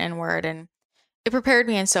me to turn inward. And it prepared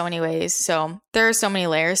me in so many ways. So there are so many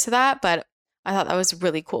layers to that, but I thought that was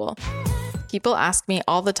really cool. People ask me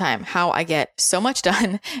all the time how I get so much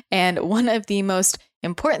done. And one of the most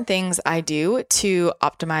important things I do to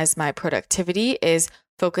optimize my productivity is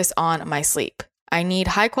focus on my sleep. I need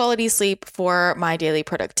high quality sleep for my daily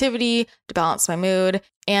productivity, to balance my mood,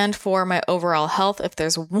 and for my overall health. If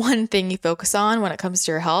there's one thing you focus on when it comes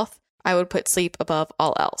to your health, I would put sleep above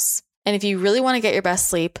all else. And if you really want to get your best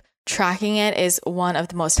sleep, tracking it is one of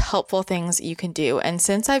the most helpful things you can do. And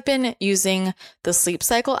since I've been using the Sleep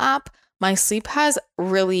Cycle app, my sleep has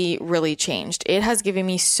really, really changed. It has given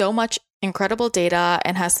me so much incredible data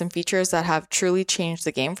and has some features that have truly changed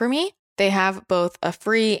the game for me. They have both a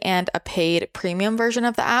free and a paid premium version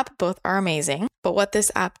of the app. Both are amazing. But what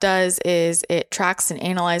this app does is it tracks and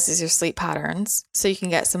analyzes your sleep patterns so you can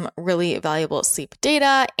get some really valuable sleep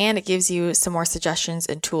data, and it gives you some more suggestions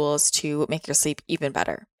and tools to make your sleep even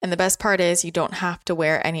better. And the best part is you don't have to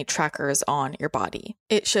wear any trackers on your body.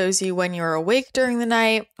 It shows you when you're awake during the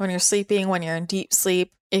night, when you're sleeping, when you're in deep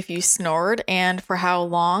sleep, if you snored, and for how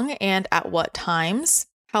long and at what times,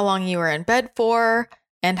 how long you were in bed for,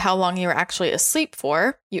 and how long you were actually asleep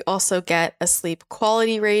for. You also get a sleep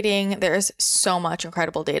quality rating. There's so much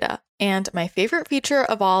incredible data. And my favorite feature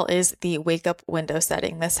of all is the wake up window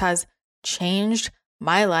setting. This has changed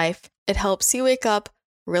my life. It helps you wake up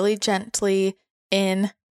really gently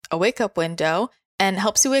in a wake up window and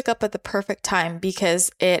helps you wake up at the perfect time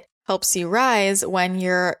because it helps you rise when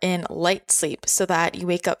you're in light sleep so that you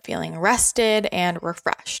wake up feeling rested and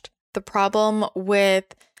refreshed. The problem with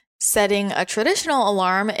setting a traditional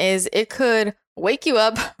alarm is it could wake you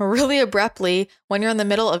up really abruptly when you're in the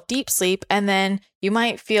middle of deep sleep, and then you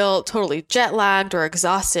might feel totally jet lagged or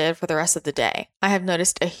exhausted for the rest of the day. I have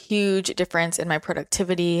noticed a huge difference in my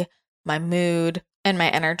productivity, my mood, and my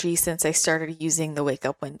energy since I started using the wake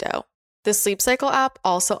up window. The Sleep Cycle app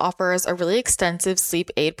also offers a really extensive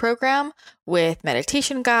sleep aid program with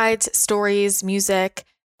meditation guides, stories, music,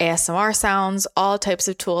 ASMR sounds, all types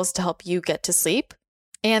of tools to help you get to sleep.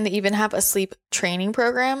 And they even have a sleep training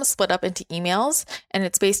program split up into emails, and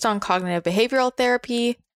it's based on cognitive behavioral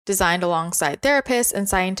therapy, designed alongside therapists and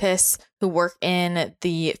scientists who work in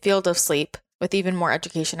the field of sleep, with even more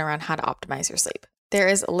education around how to optimize your sleep. There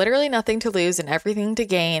is literally nothing to lose and everything to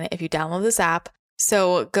gain if you download this app.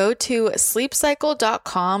 So go to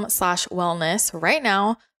sleepcycle.com/wellness right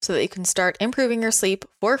now so that you can start improving your sleep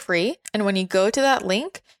for free. And when you go to that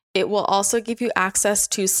link, it will also give you access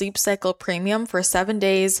to Sleep Cycle Premium for 7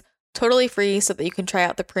 days, totally free, so that you can try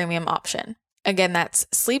out the premium option. Again, that's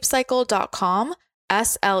sleepcycle.com,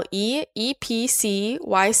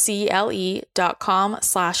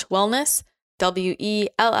 sleepcycle.com/wellness,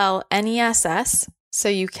 WELLNESS, so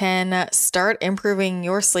you can start improving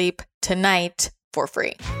your sleep tonight for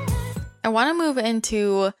free. I want to move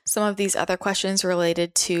into some of these other questions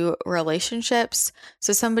related to relationships.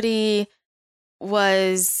 So somebody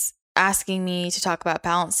was asking me to talk about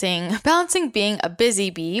balancing being a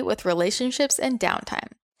busy bee with relationships and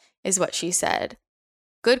downtime, is what she said.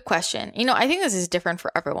 Good question. I think this is different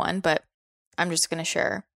for everyone, but I'm just going to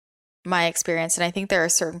share my experience. And I think there are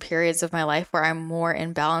certain periods of my life where I'm more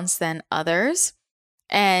in balance than others.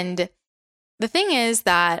 And the thing is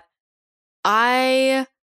that I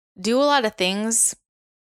do a lot of things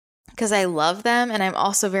because I love them, and I'm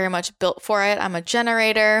also very much built for it. I'm a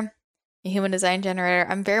generator, a human design generator.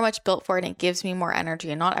 I'm very much built for it, and it gives me more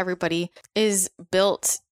energy. And not everybody is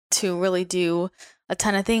built to really do a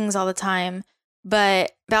ton of things all the time,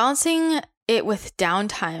 but balancing it with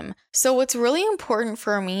downtime. So what's really important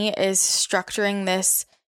for me is structuring this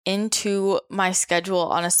into my schedule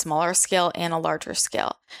on a smaller scale and a larger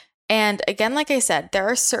scale. And again, like I said, there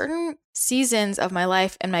are certain seasons of my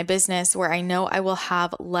life and my business where I know I will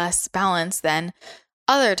have less balance than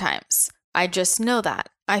other times. I just know that.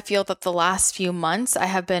 I feel that the last few months I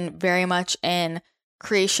have been very much in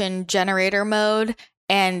creation generator mode,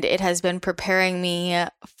 and it has been preparing me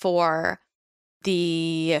for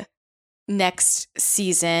the next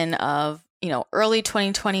season of, early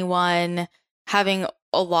 2021, having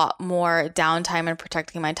a lot more downtime and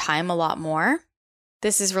protecting my time a lot more.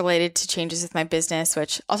 This is related to changes with my business,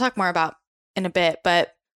 which I'll talk more about in a bit,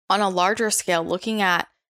 but on a larger scale, looking at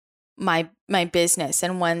my business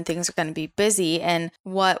and when things are going to be busy and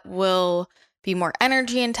what will be more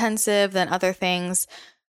energy intensive than other things.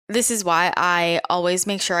 This is why I always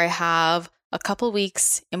make sure I have a couple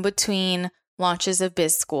weeks in between launches of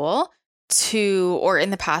Biz School or in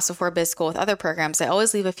the past before Biz School with other programs, I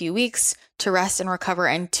always leave a few weeks to rest and recover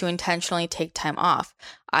and to intentionally take time off.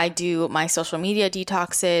 I do my social media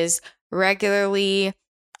detoxes regularly.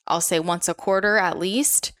 I'll say once a quarter at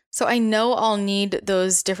least. So I know I'll need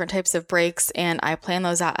those different types of breaks, and I plan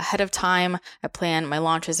those out ahead of time. I plan my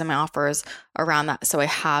launches and my offers around that, so I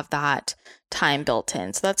have that time built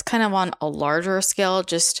in. So that's kind of on a larger scale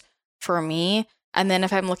just for me. And then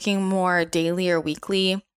if I'm looking more daily or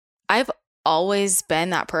weekly, I've always been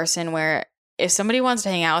that person where if somebody wants to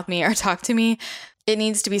hang out with me or talk to me, it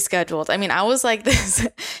needs to be scheduled. I mean, I was like this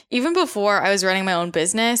even before I was running my own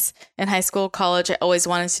business in high school, college. I always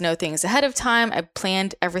wanted to know things ahead of time. I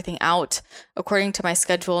planned everything out according to my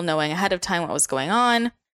schedule, knowing ahead of time what was going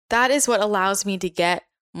on. That is what allows me to get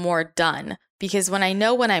more done, because when I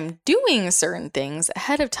know when I'm doing certain things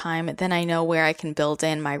ahead of time, then I know where I can build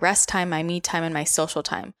in my rest time, my me time, and my social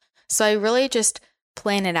time. So I really just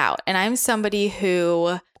plan it out. And I'm somebody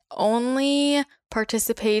who only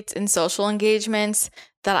participates in social engagements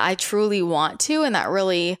that I truly want to and that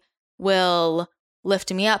really will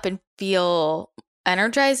lift me up and feel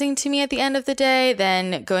energizing to me at the end of the day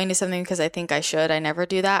than going to something because I think I should. I never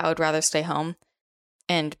do that. I would rather stay home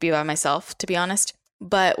and be by myself, to be honest.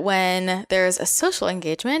 But when there's a social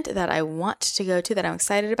engagement that I want to go to, that I'm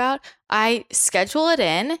excited about, I schedule it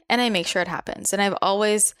in and I make sure it happens. And I've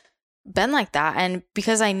always been like that. And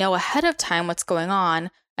because I know ahead of time what's going on,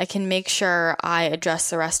 I can make sure I adjust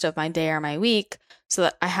the rest of my day or my week so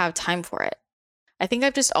that I have time for it. I think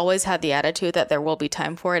I've just always had the attitude that there will be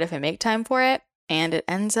time for it if I make time for it, and it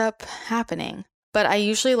ends up happening. But I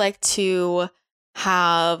usually like to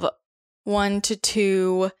have 1 to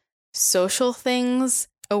 2 social things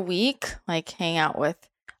a week, like hang out with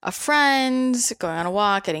a friend, going on a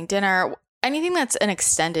walk, getting dinner, anything that's an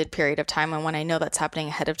extended period of time. And when I know that's happening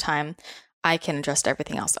ahead of time, I can adjust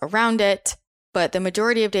everything else around it. But the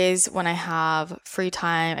majority of days when I have free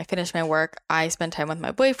time, I finish my work, I spend time with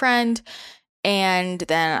my boyfriend, and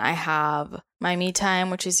then I have my me time,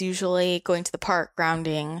 which is usually going to the park,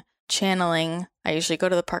 grounding, channeling. I usually go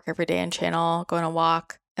to the park every day and channel, go on a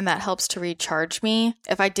walk, and that helps to recharge me.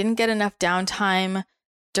 If I didn't get enough downtime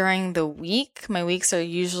during the week, my weeks are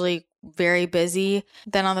usually very busy.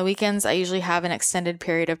 Then on the weekends, I usually have an extended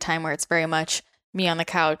period of time where it's very much me on the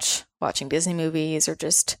couch watching Disney movies or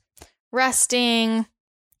just resting,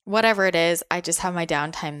 whatever it is. I just have my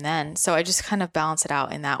downtime then. So I just kind of balance it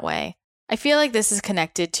out in that way. I feel like this is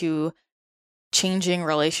connected to changing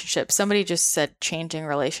relationships. Somebody just said changing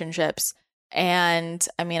relationships. And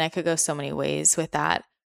I mean, I could go so many ways with that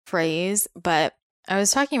phrase, but I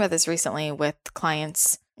was talking about this recently with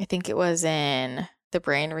clients. I think it was in the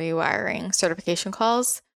brain rewiring certification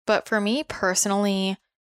calls. But for me personally,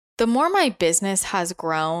 the more my business has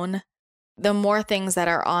grown, the more things that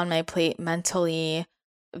are on my plate mentally,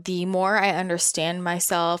 the more I understand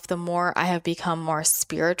myself, the more I have become more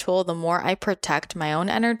spiritual, the more I protect my own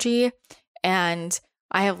energy. And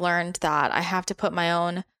I have learned that I have to put my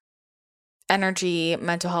own energy,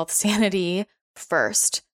 mental health, sanity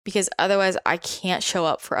first, because otherwise I can't show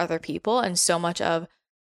up for other people. And so much of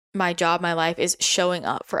my job, my life is showing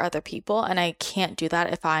up for other people. And I can't do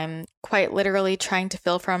that if I'm quite literally trying to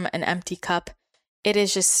fill from an empty cup. It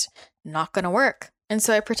is just not going to work. And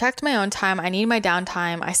so I protect my own time. I need my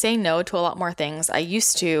downtime. I say no to a lot more things. I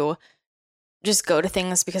used to just go to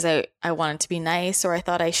things because I wanted to be nice or I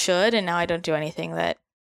thought I should. And now I don't do anything that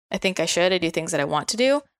I think I should. I do things that I want to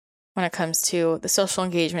do. When it comes to the social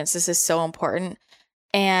engagements, this is so important.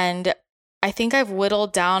 And I think I've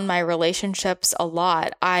whittled down my relationships a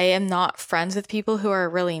lot. I am not friends with people who are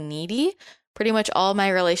really needy. Pretty much all my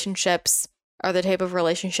relationships are the type of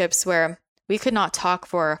relationships where we could not talk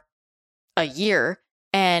for a year,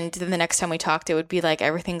 and then the next time we talked, it would be like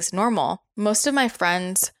everything's normal. Most of my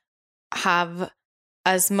friends have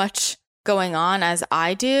as much going on as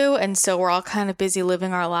I do, and so we're all kind of busy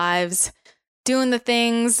living our lives, doing the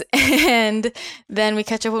things, and then we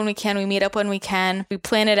catch up when we can, we meet up when we can, we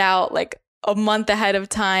plan it out like a month ahead of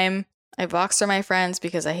time. I Voxer my friends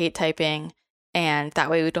because I hate typing, and that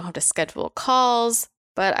way we don't have to schedule calls,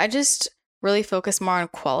 but I just really focus more on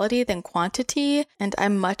quality than quantity, and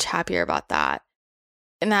I'm much happier about that.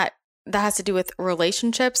 And that has to do with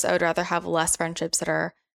relationships. I would rather have less friendships that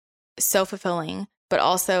are so fulfilling, but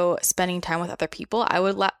also spending time with other people. I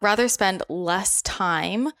would rather spend less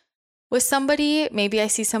time with somebody. Maybe I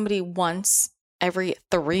see somebody once every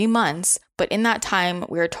 3 months, but in that time,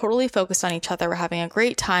 we are totally focused on each other. We're having a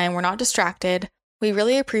great time. We're not distracted. We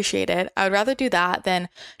really appreciate it. I would rather do that than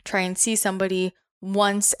try and see somebody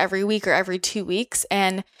once every week or every 2 weeks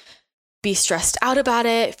and be stressed out about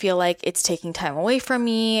it, feel like it's taking time away from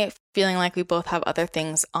me, feeling like we both have other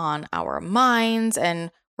things on our minds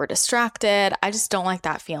and we're distracted. I just don't like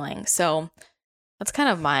that feeling. So that's kind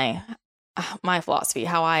of my philosophy,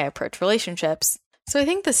 how I approach relationships. So I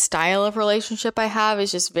think the style of relationship I have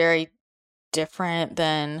is just very different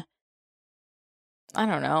than, I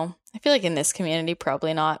don't know. I feel like in this community,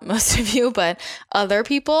 probably not most of you, but other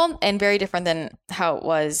people, and very different than how it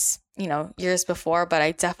was, years before. But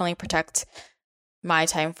I definitely protect my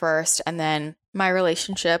time first. And then my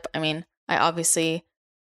relationship, I obviously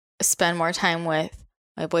spend more time with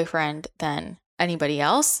my boyfriend than anybody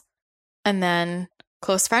else. And then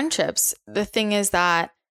close friendships. The thing is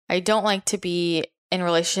that I don't like to be in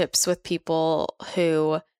relationships with people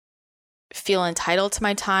who feel entitled to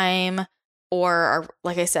my time, or are,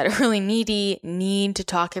 like I said, really needy, need to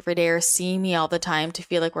talk every day or see me all the time to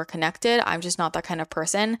feel like we're connected. I'm just not that kind of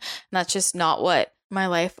person. And that's just not what my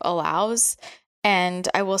life allows. And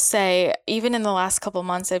I will say, even in the last couple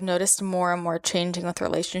months, I've noticed more and more changing with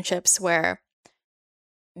relationships where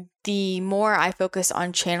the more I focus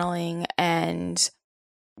on channeling and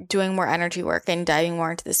doing more energy work and diving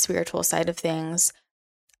more into the spiritual side of things,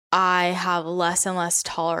 I have less and less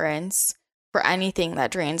tolerance for anything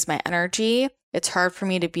that drains my energy. It's hard for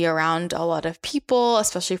me to be around a lot of people,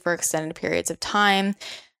 especially for extended periods of time.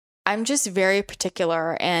 I'm just very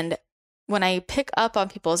particular. And when I pick up on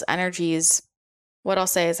people's energies, what I'll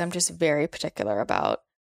say is I'm just very particular about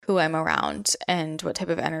who I'm around and what type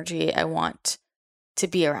of energy I want to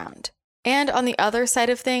be around. And on the other side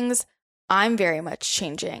of things, I'm very much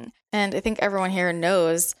changing. And I think everyone here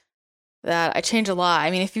knows that I change a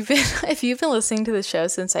lot. If you've been listening to the show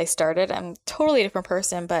since I started, I'm a totally different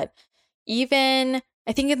person. But even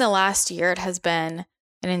I think in the last year, it has been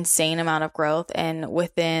an insane amount of growth. And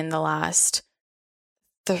within the last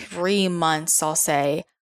 3 months, I'll say,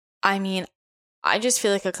 I just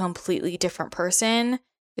feel like a completely different person.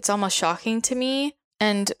 It's almost shocking to me.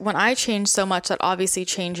 And when I change so much, that obviously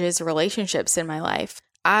changes relationships in my life.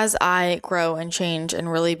 As I grow and change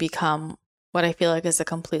and really become what I feel like is a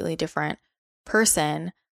completely different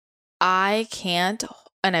person, I can't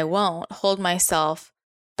and I won't hold myself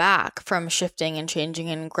back from shifting and changing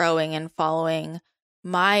and growing and following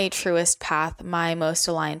my truest path, my most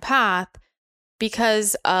aligned path,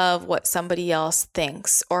 because of what somebody else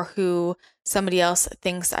thinks or who somebody else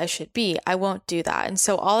thinks I should be. I won't do that. And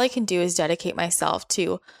so all I can do is dedicate myself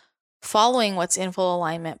to following what's in full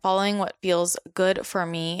alignment, following what feels good for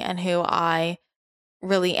me and who I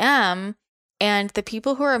really am. And the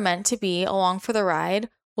people who are meant to be along for the ride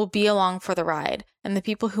will be along for the ride. And the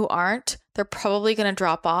people who aren't, they're probably going to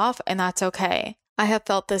drop off, and that's okay. I have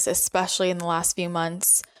felt this especially in the last few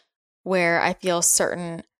months, where I feel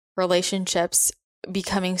certain relationships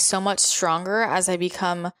becoming so much stronger as I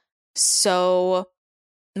become so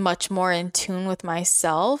much more in tune with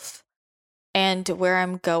myself and where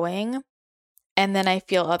I'm going. And then I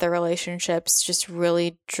feel other relationships just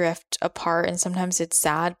really drift apart. And sometimes it's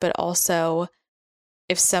sad, but also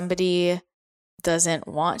if somebody doesn't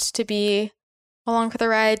want to be along for the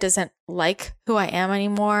ride, doesn't like who I am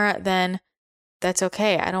anymore, then that's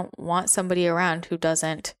okay. I don't want somebody around who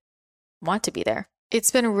doesn't want to be there.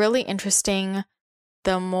 It's been really interesting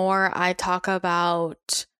the more I talk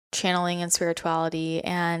about channeling and spirituality,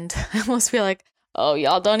 and I almost feel like, oh,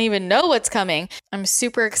 y'all don't even know what's coming. I'm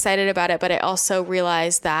super excited about it, but I also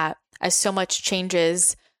realize that as so much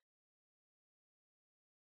changes,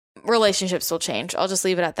 relationships will change. I'll just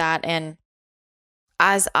leave it at that. And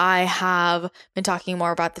as I have been talking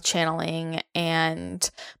more about the channeling and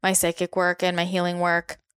my psychic work and my healing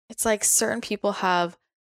work, it's like certain people have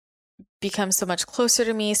become so much closer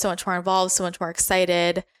to me, so much more involved, so much more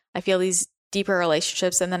excited. I feel these deeper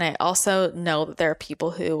relationships. And then I also know that there are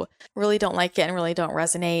people who really don't like it and really don't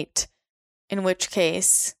resonate, in which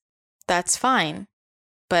case that's fine.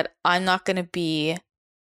 But I'm not going to be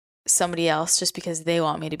somebody else just because they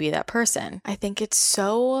want me to be that person. I think it's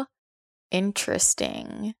so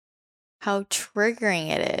interesting how triggering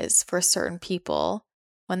it is for certain people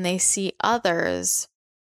when they see others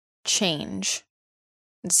change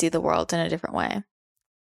and see the world in a different way.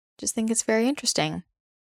 Just think it's very interesting.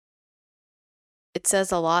 It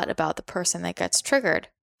says a lot about the person that gets triggered.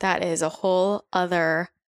 That is a whole other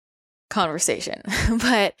conversation.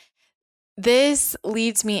 But this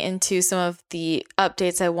leads me into some of the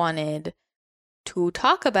updates I wanted to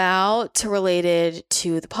talk about related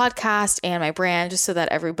to the podcast and my brand, just so that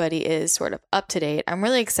everybody is sort of up to date. I'm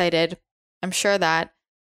really excited. I'm sure that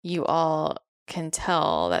you all can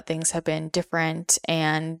tell that things have been different,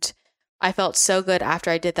 and I felt so good after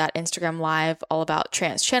I did that Instagram live all about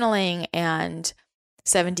trance channeling and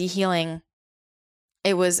 7D healing.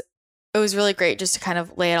 It was really great just to kind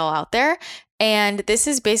of lay it all out there. And this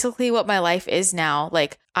is basically what my life is now.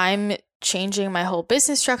 Like, I'm changing my whole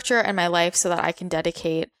business structure and my life so that I can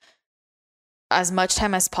dedicate as much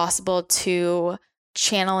time as possible to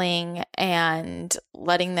channeling and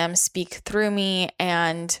letting them speak through me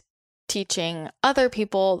and teaching other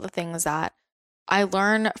people the things that I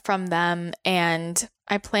learn from them. And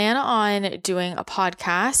I plan on doing a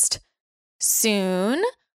podcast soon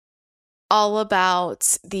all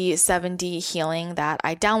about the 7D healing that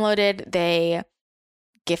I downloaded. They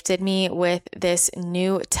gifted me with this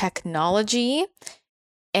new technology,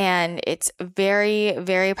 and it's very,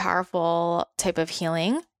 very powerful type of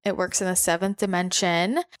healing. It works in the 7th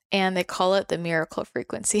dimension, and they call it the miracle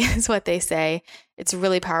frequency is what they say. It's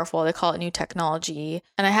really powerful. They call it new technology.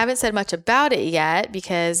 And I haven't said much about it yet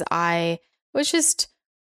because I was just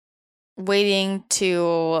waiting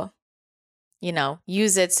to,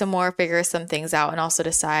 use it some more, figure some things out, and also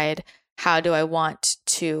decide how do I want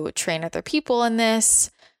to train other people in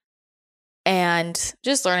this, and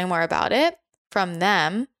just learning more about it from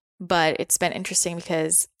them. But it's been interesting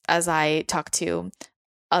because as I talk to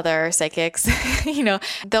other psychics,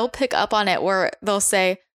 they'll pick up on it where they'll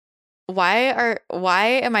say, why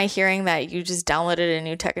am I hearing that you just downloaded a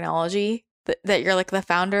new technology? That you're like the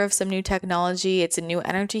founder of some new technology. It's a new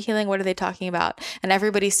energy healing. What are they talking about? And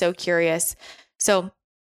everybody's so curious. So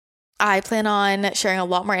I plan on sharing a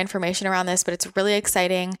lot more information around this, but it's really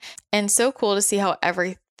exciting and so cool to see how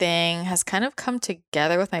everything has kind of come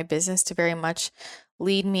together with my business to very much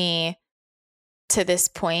lead me to this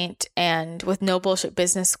point. And with No Bullshit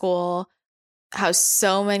Business School, how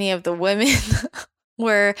so many of the women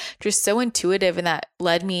were just so intuitive, and that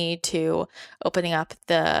led me to opening up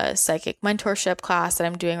the psychic mentorship class that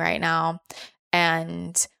I'm doing right now,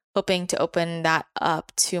 and hoping to open that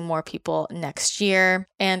up to more people next year.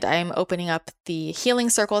 And I'm opening up the healing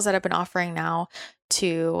circles that I've been offering now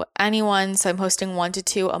to anyone. So I'm hosting 1 to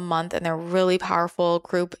 2 a month, and they're really powerful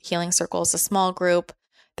group healing circles, a small group.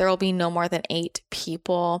 There will be no more than 8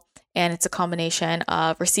 people. And it's a combination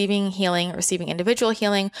of receiving healing, receiving individual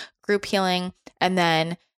healing, group healing, and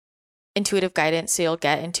then intuitive guidance. So you'll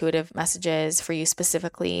get intuitive messages for you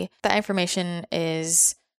specifically. That information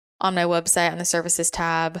is on my website on the services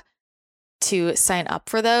tab to sign up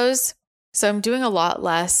for those. So I'm doing a lot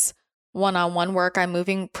less one-on-one work. I'm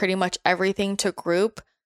moving pretty much everything to group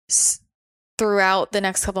throughout the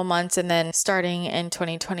next couple months. And then starting in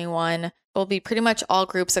 2021, it will be pretty much all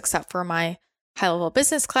groups except for my high-level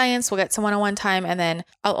business clients will get some one-on-one time, and then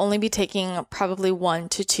I'll only be taking probably 1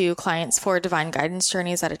 to 2 clients for divine guidance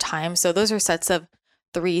journeys at a time. So those are sets of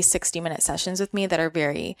 3 60-minute sessions with me that are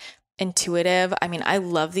very intuitive. I mean, I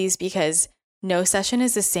love these because no session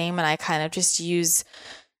is the same, and I kind of just use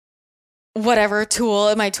whatever tool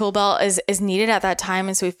in my tool belt is needed at that time.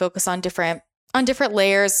 And so we focus on different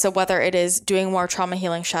layers. So whether it is doing more trauma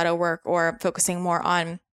healing shadow work or focusing more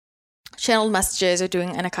on channeled messages or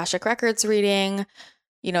doing an Akashic Records reading,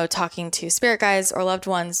 talking to spirit guides or loved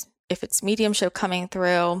ones, if it's mediumship coming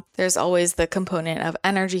through, there's always the component of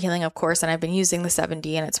energy healing, of course. And I've been using the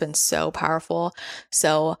 7D and it's been so powerful.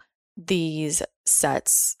 So these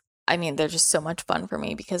sets, they're just so much fun for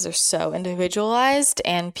me because they're so individualized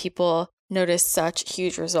and people notice such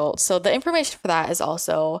huge results. So the information for that is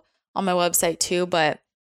also on my website too, but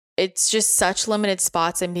it's just such limited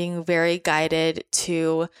spots and being very guided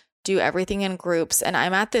to do everything in groups. And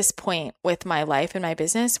I'm at this point with my life and my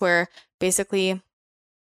business where basically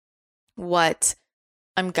what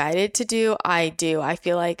I'm guided to do, I do. I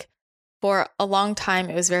feel like for a long time,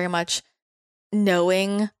 it was very much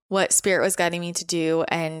knowing what spirit was guiding me to do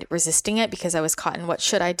and resisting it because I was caught in what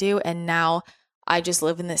should I do. And now I just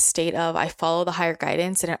live in this state of I follow the higher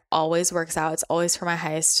guidance and it always works out. It's always for my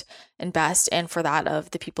highest and best and for that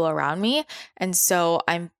of the people around me. And so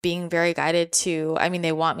I'm being very guided to,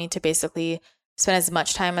 they want me to basically spend as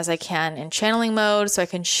much time as I can in channeling mode so I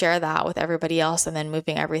can share that with everybody else and then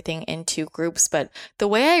moving everything into groups. But the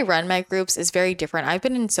way I run my groups is very different. I've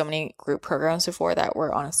been in so many group programs before that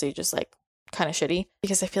were honestly just like kind of shitty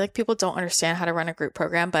because I feel like people don't understand how to run a group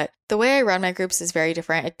program. But the way I run my groups is very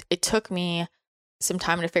different. It took me some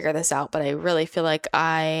time to figure this out, but I really feel like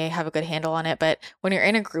I have a good handle on it. But when you're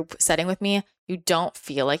in a group setting with me, you don't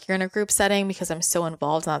feel like you're in a group setting because I'm so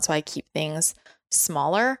involved, and that's why I keep things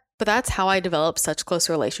smaller. But that's how I develop such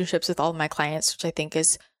close relationships with all of my clients, which I think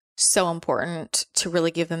is so important to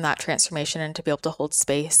really give them that transformation and to be able to hold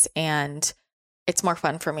space. And it's more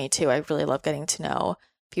fun for me too. I really love getting to know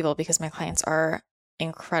people because my clients are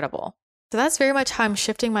incredible. So that's very much how I'm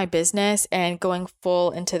shifting my business and going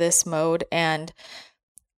full into this mode. And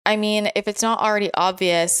if it's not already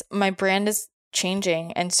obvious, my brand is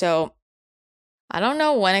changing. And so I don't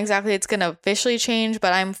know when exactly it's going to officially change,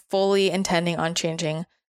 but I'm fully intending on changing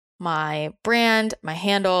my brand, my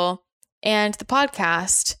handle, and the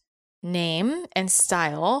podcast name and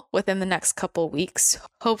style within the next couple weeks,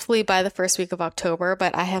 hopefully by the first week of October.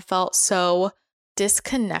 But I have felt so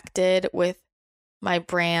disconnected with my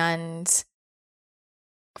brand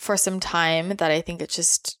for some time that I think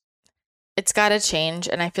it's got to change.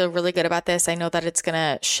 And I feel really good about this. I know that it's going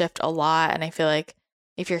to shift a lot. And I feel like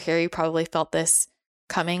if you're here, you probably felt this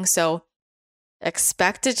coming. So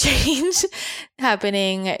expect a change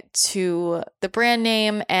happening to the brand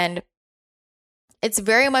name. And it's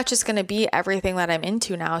very much just going to be everything that I'm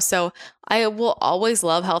into now. So I will always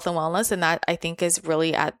love health and wellness. And that I think is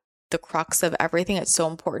really at the crux of everything. It's so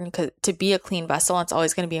important to be a clean vessel. It's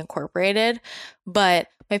always going to be incorporated. But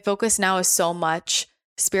my focus now is so much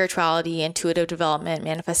spirituality, intuitive development,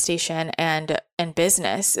 manifestation, and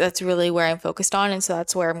business. That's really where I'm focused on. And so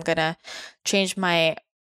that's where I'm going to change my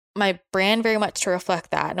brand very much to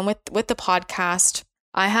reflect that. And with the podcast,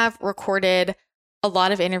 I have recorded a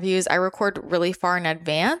lot of interviews. I record really far in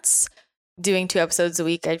advance, doing 2 episodes a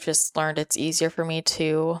week. I've just learned it's easier for me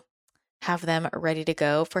to have them ready to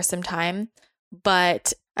go for some time.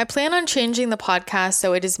 But I plan on changing the podcast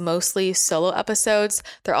so it is mostly solo episodes.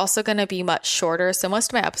 They're also going to be much shorter. So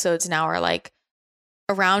most of my episodes now are like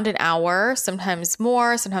around an hour, sometimes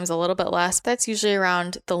more, sometimes a little bit less. That's usually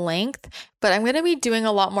around the length. But I'm going to be doing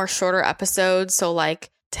a lot more shorter episodes. So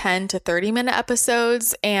like 10 to 30-minute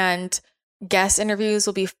episodes, and guest interviews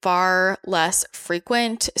will be far less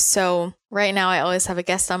frequent. So right now I always have a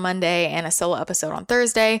guest on Monday and a solo episode on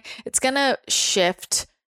Thursday. It's going to shift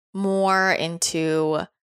more into,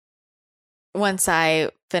 once I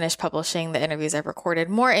finish publishing the interviews I've recorded,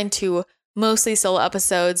 more into mostly solo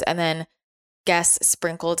episodes and then guests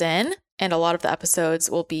sprinkled in. And a lot of the episodes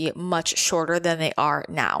will be much shorter than they are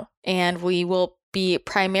now. And we will be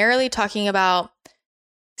primarily talking about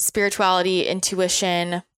spirituality,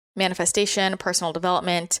 intuition, manifestation, personal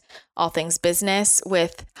development, all things business,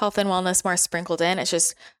 with health and wellness more sprinkled in. It's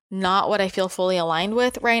just not what I feel fully aligned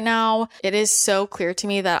with right now. It is so clear to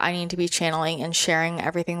me that I need to be channeling and sharing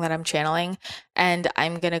everything that I'm channeling, and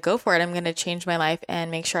I'm going to go for it. I'm going to change my life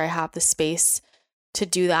and make sure I have the space to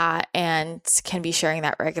do that and can be sharing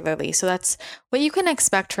that regularly. So that's what you can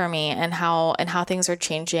expect from me and how things are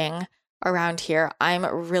changing around here. I'm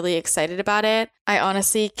really excited about it. I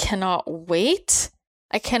honestly cannot wait.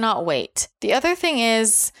 I cannot wait. The other thing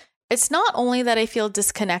is, it's not only that I feel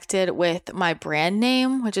disconnected with my brand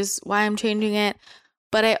name, which is why I'm changing it,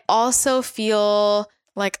 but I also feel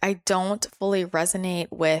like I don't fully resonate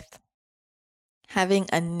with having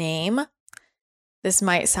a name. This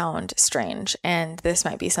might sound strange, and this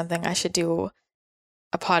might be something I should do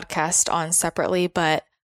a podcast on separately, but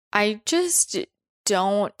I just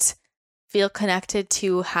don't feel connected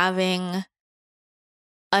to having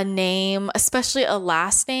a name, especially a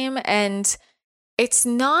last name. And it's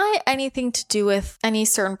not anything to do with any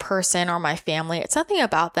certain person or my family. It's nothing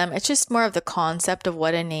about them. It's just more of the concept of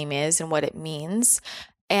what a name is and what it means.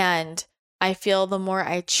 And I feel the more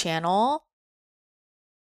I channel,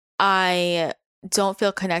 I don't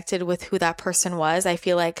feel connected with who that person was. I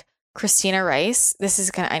feel like Christina Rice, I know this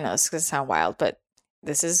is going to sound wild, but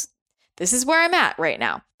this is where I'm at right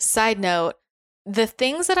now. Side note, the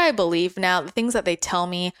things that I believe now, the things that they tell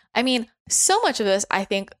me, I mean, so much of this, I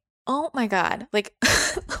think, oh my God, like,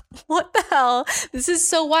 what the hell? This is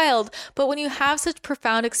so wild. But when you have such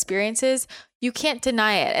profound experiences, you can't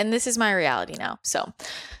deny it. And this is my reality now. So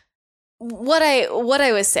what I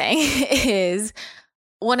was saying is,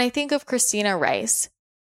 when I think of Christina Rice,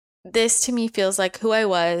 this to me feels like who I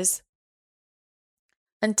was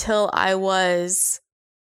until I was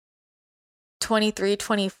 23,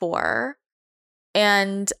 24.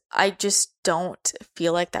 And I just don't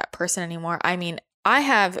feel like that person anymore. I mean, I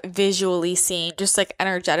have visually seen, just like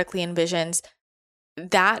energetically envisions,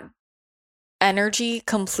 that energy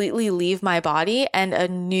completely leave my body and a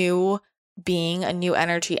new being, a new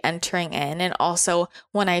energy entering in. And also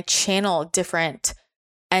when I channel different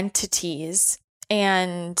entities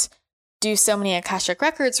and do so many Akashic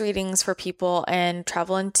Records readings for people and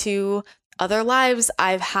travel into other lives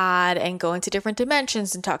I've had and go into different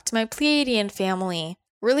dimensions and talk to my Pleiadian family,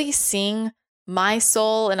 really seeing my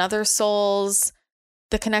soul and other souls,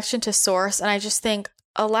 the connection to source. And I just think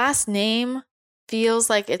a last name feels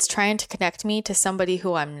like it's trying to connect me to somebody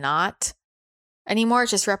who I'm not anymore. It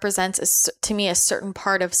just represents to me a certain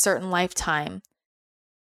part of certain lifetime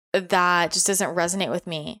that just doesn't resonate with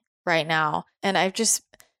me right now. And I've just,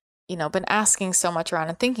 been asking so much around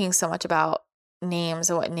and thinking so much about names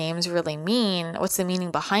and what names really mean, what's the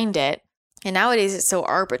meaning behind it. And nowadays it's so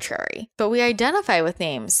arbitrary, but we identify with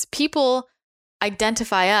names. People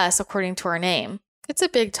identify us according to our name. It's a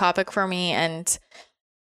big topic for me, and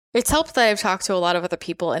it's helped that I've talked to a lot of other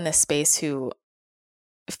people in this space who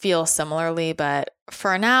feel similarly, but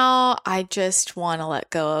for now, I just want to let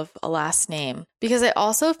go of a last name because I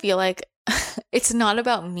also feel like it's not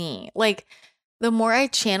about me. Like, the more I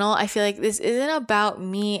channel, I feel like this isn't about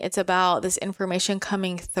me. It's about this information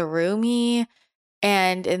coming through me.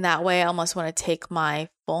 And in that way, I almost want to take my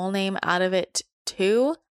full name out of it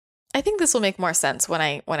too. I think this will make more sense when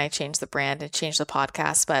I change the brand and change the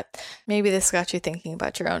podcast, but maybe this got you thinking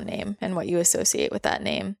about your own name and what you associate with that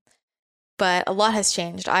name. But a lot has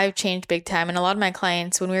changed. I've changed big time. And a lot of my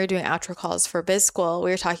clients, when we were doing outro calls for Biz School, we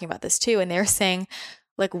were talking about this too. And they were saying,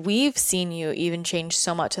 like, we've seen you even change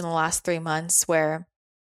so much in the last 3 months where,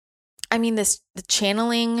 I mean, the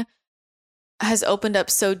channeling has opened up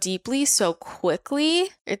so deeply, so quickly.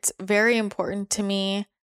 It's very important to me.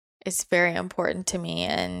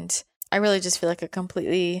 And I really just feel like a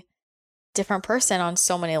completely different person on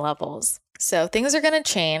so many levels. So things are going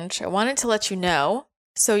to change. I wanted to let you know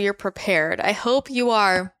so you're prepared. I hope you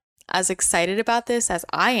are as excited about this as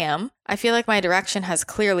I am. I feel like my direction has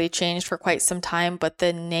clearly changed for quite some time, but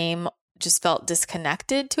the name just felt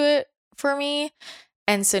disconnected to it for me.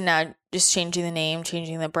 And so now just changing the name,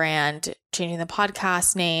 changing the brand, changing the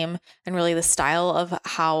podcast name, and really the style of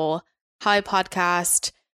how I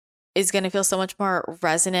podcast is going to feel so much more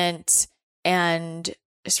resonant and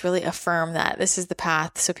just really affirm that this is the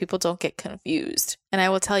path so people don't get confused. And I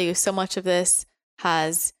will tell you, so much of this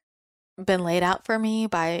has been laid out for me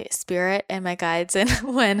by spirit and my guides. And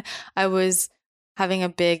when I was having a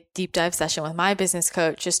big deep dive session with my business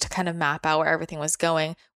coach just to kind of map out where everything was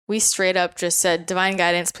going, we straight up just said, divine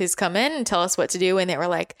guidance, please come in and tell us what to do. And they were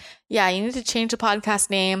like, yeah, you need to change the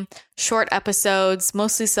podcast name, short episodes,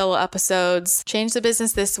 mostly solo episodes, change the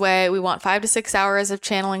business this way. We want 5 to 6 hours of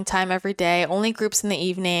channeling time every day, only groups in the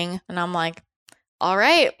evening. And I'm like, all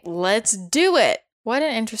right, let's do it. What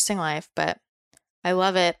an interesting life, but I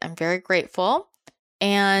love it. I'm very grateful.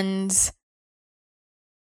 And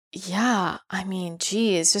yeah, I mean,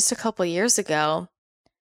 geez, just a couple years ago,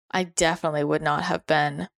 I definitely would not have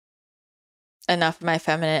been enough of my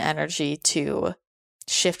feminine energy to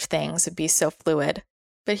shift things and be so fluid.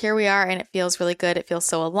 But here we are, and it feels really good. It feels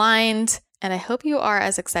so aligned. And I hope you are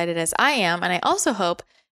as excited as I am. And I also hope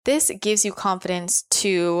this gives you confidence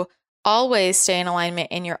to always stay in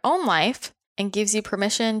alignment in your own life and gives you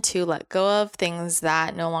permission to let go of things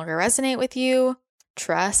that no longer resonate with you.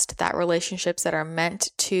 Trust that relationships that are meant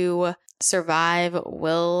to survive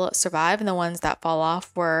will survive, and the ones that fall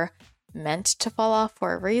off were meant to fall off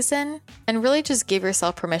for a reason, and really just give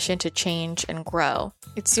yourself permission to change and grow.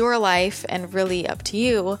 It's your life and really up to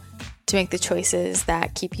you to make the choices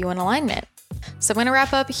that keep you in alignment. So I'm going to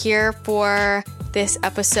wrap up here for this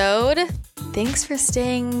episode. Thanks for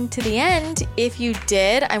staying to the end. If you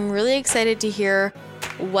did, I'm really excited to hear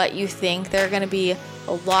what you think. There are going to be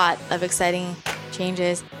a lot of exciting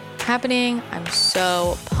changes happening. I'm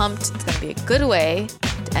so pumped. It's going to be a good way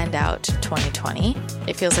to end out 2020.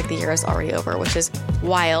 It feels like the year is already over, which is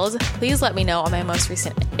wild. Please let me know on my most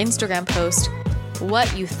recent Instagram post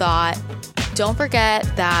what you thought. Don't forget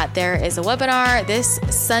that there is a webinar this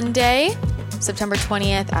Sunday, September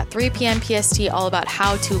 20th at 3 p.m. PST, all about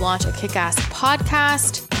how to launch a kick-ass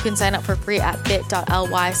podcast. You can sign up for free at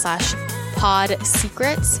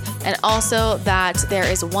bit.ly/podsecrets. And also that there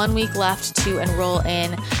is 1 week left to enroll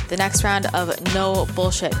in the next round of No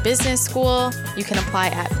Bullshit Business School. You can apply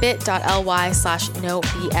at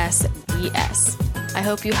bit.ly/nobsbs. I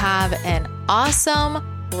hope you have an awesome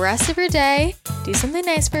rest of your day. Do something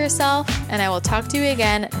nice for yourself, and I will talk to you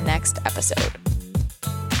again next episode.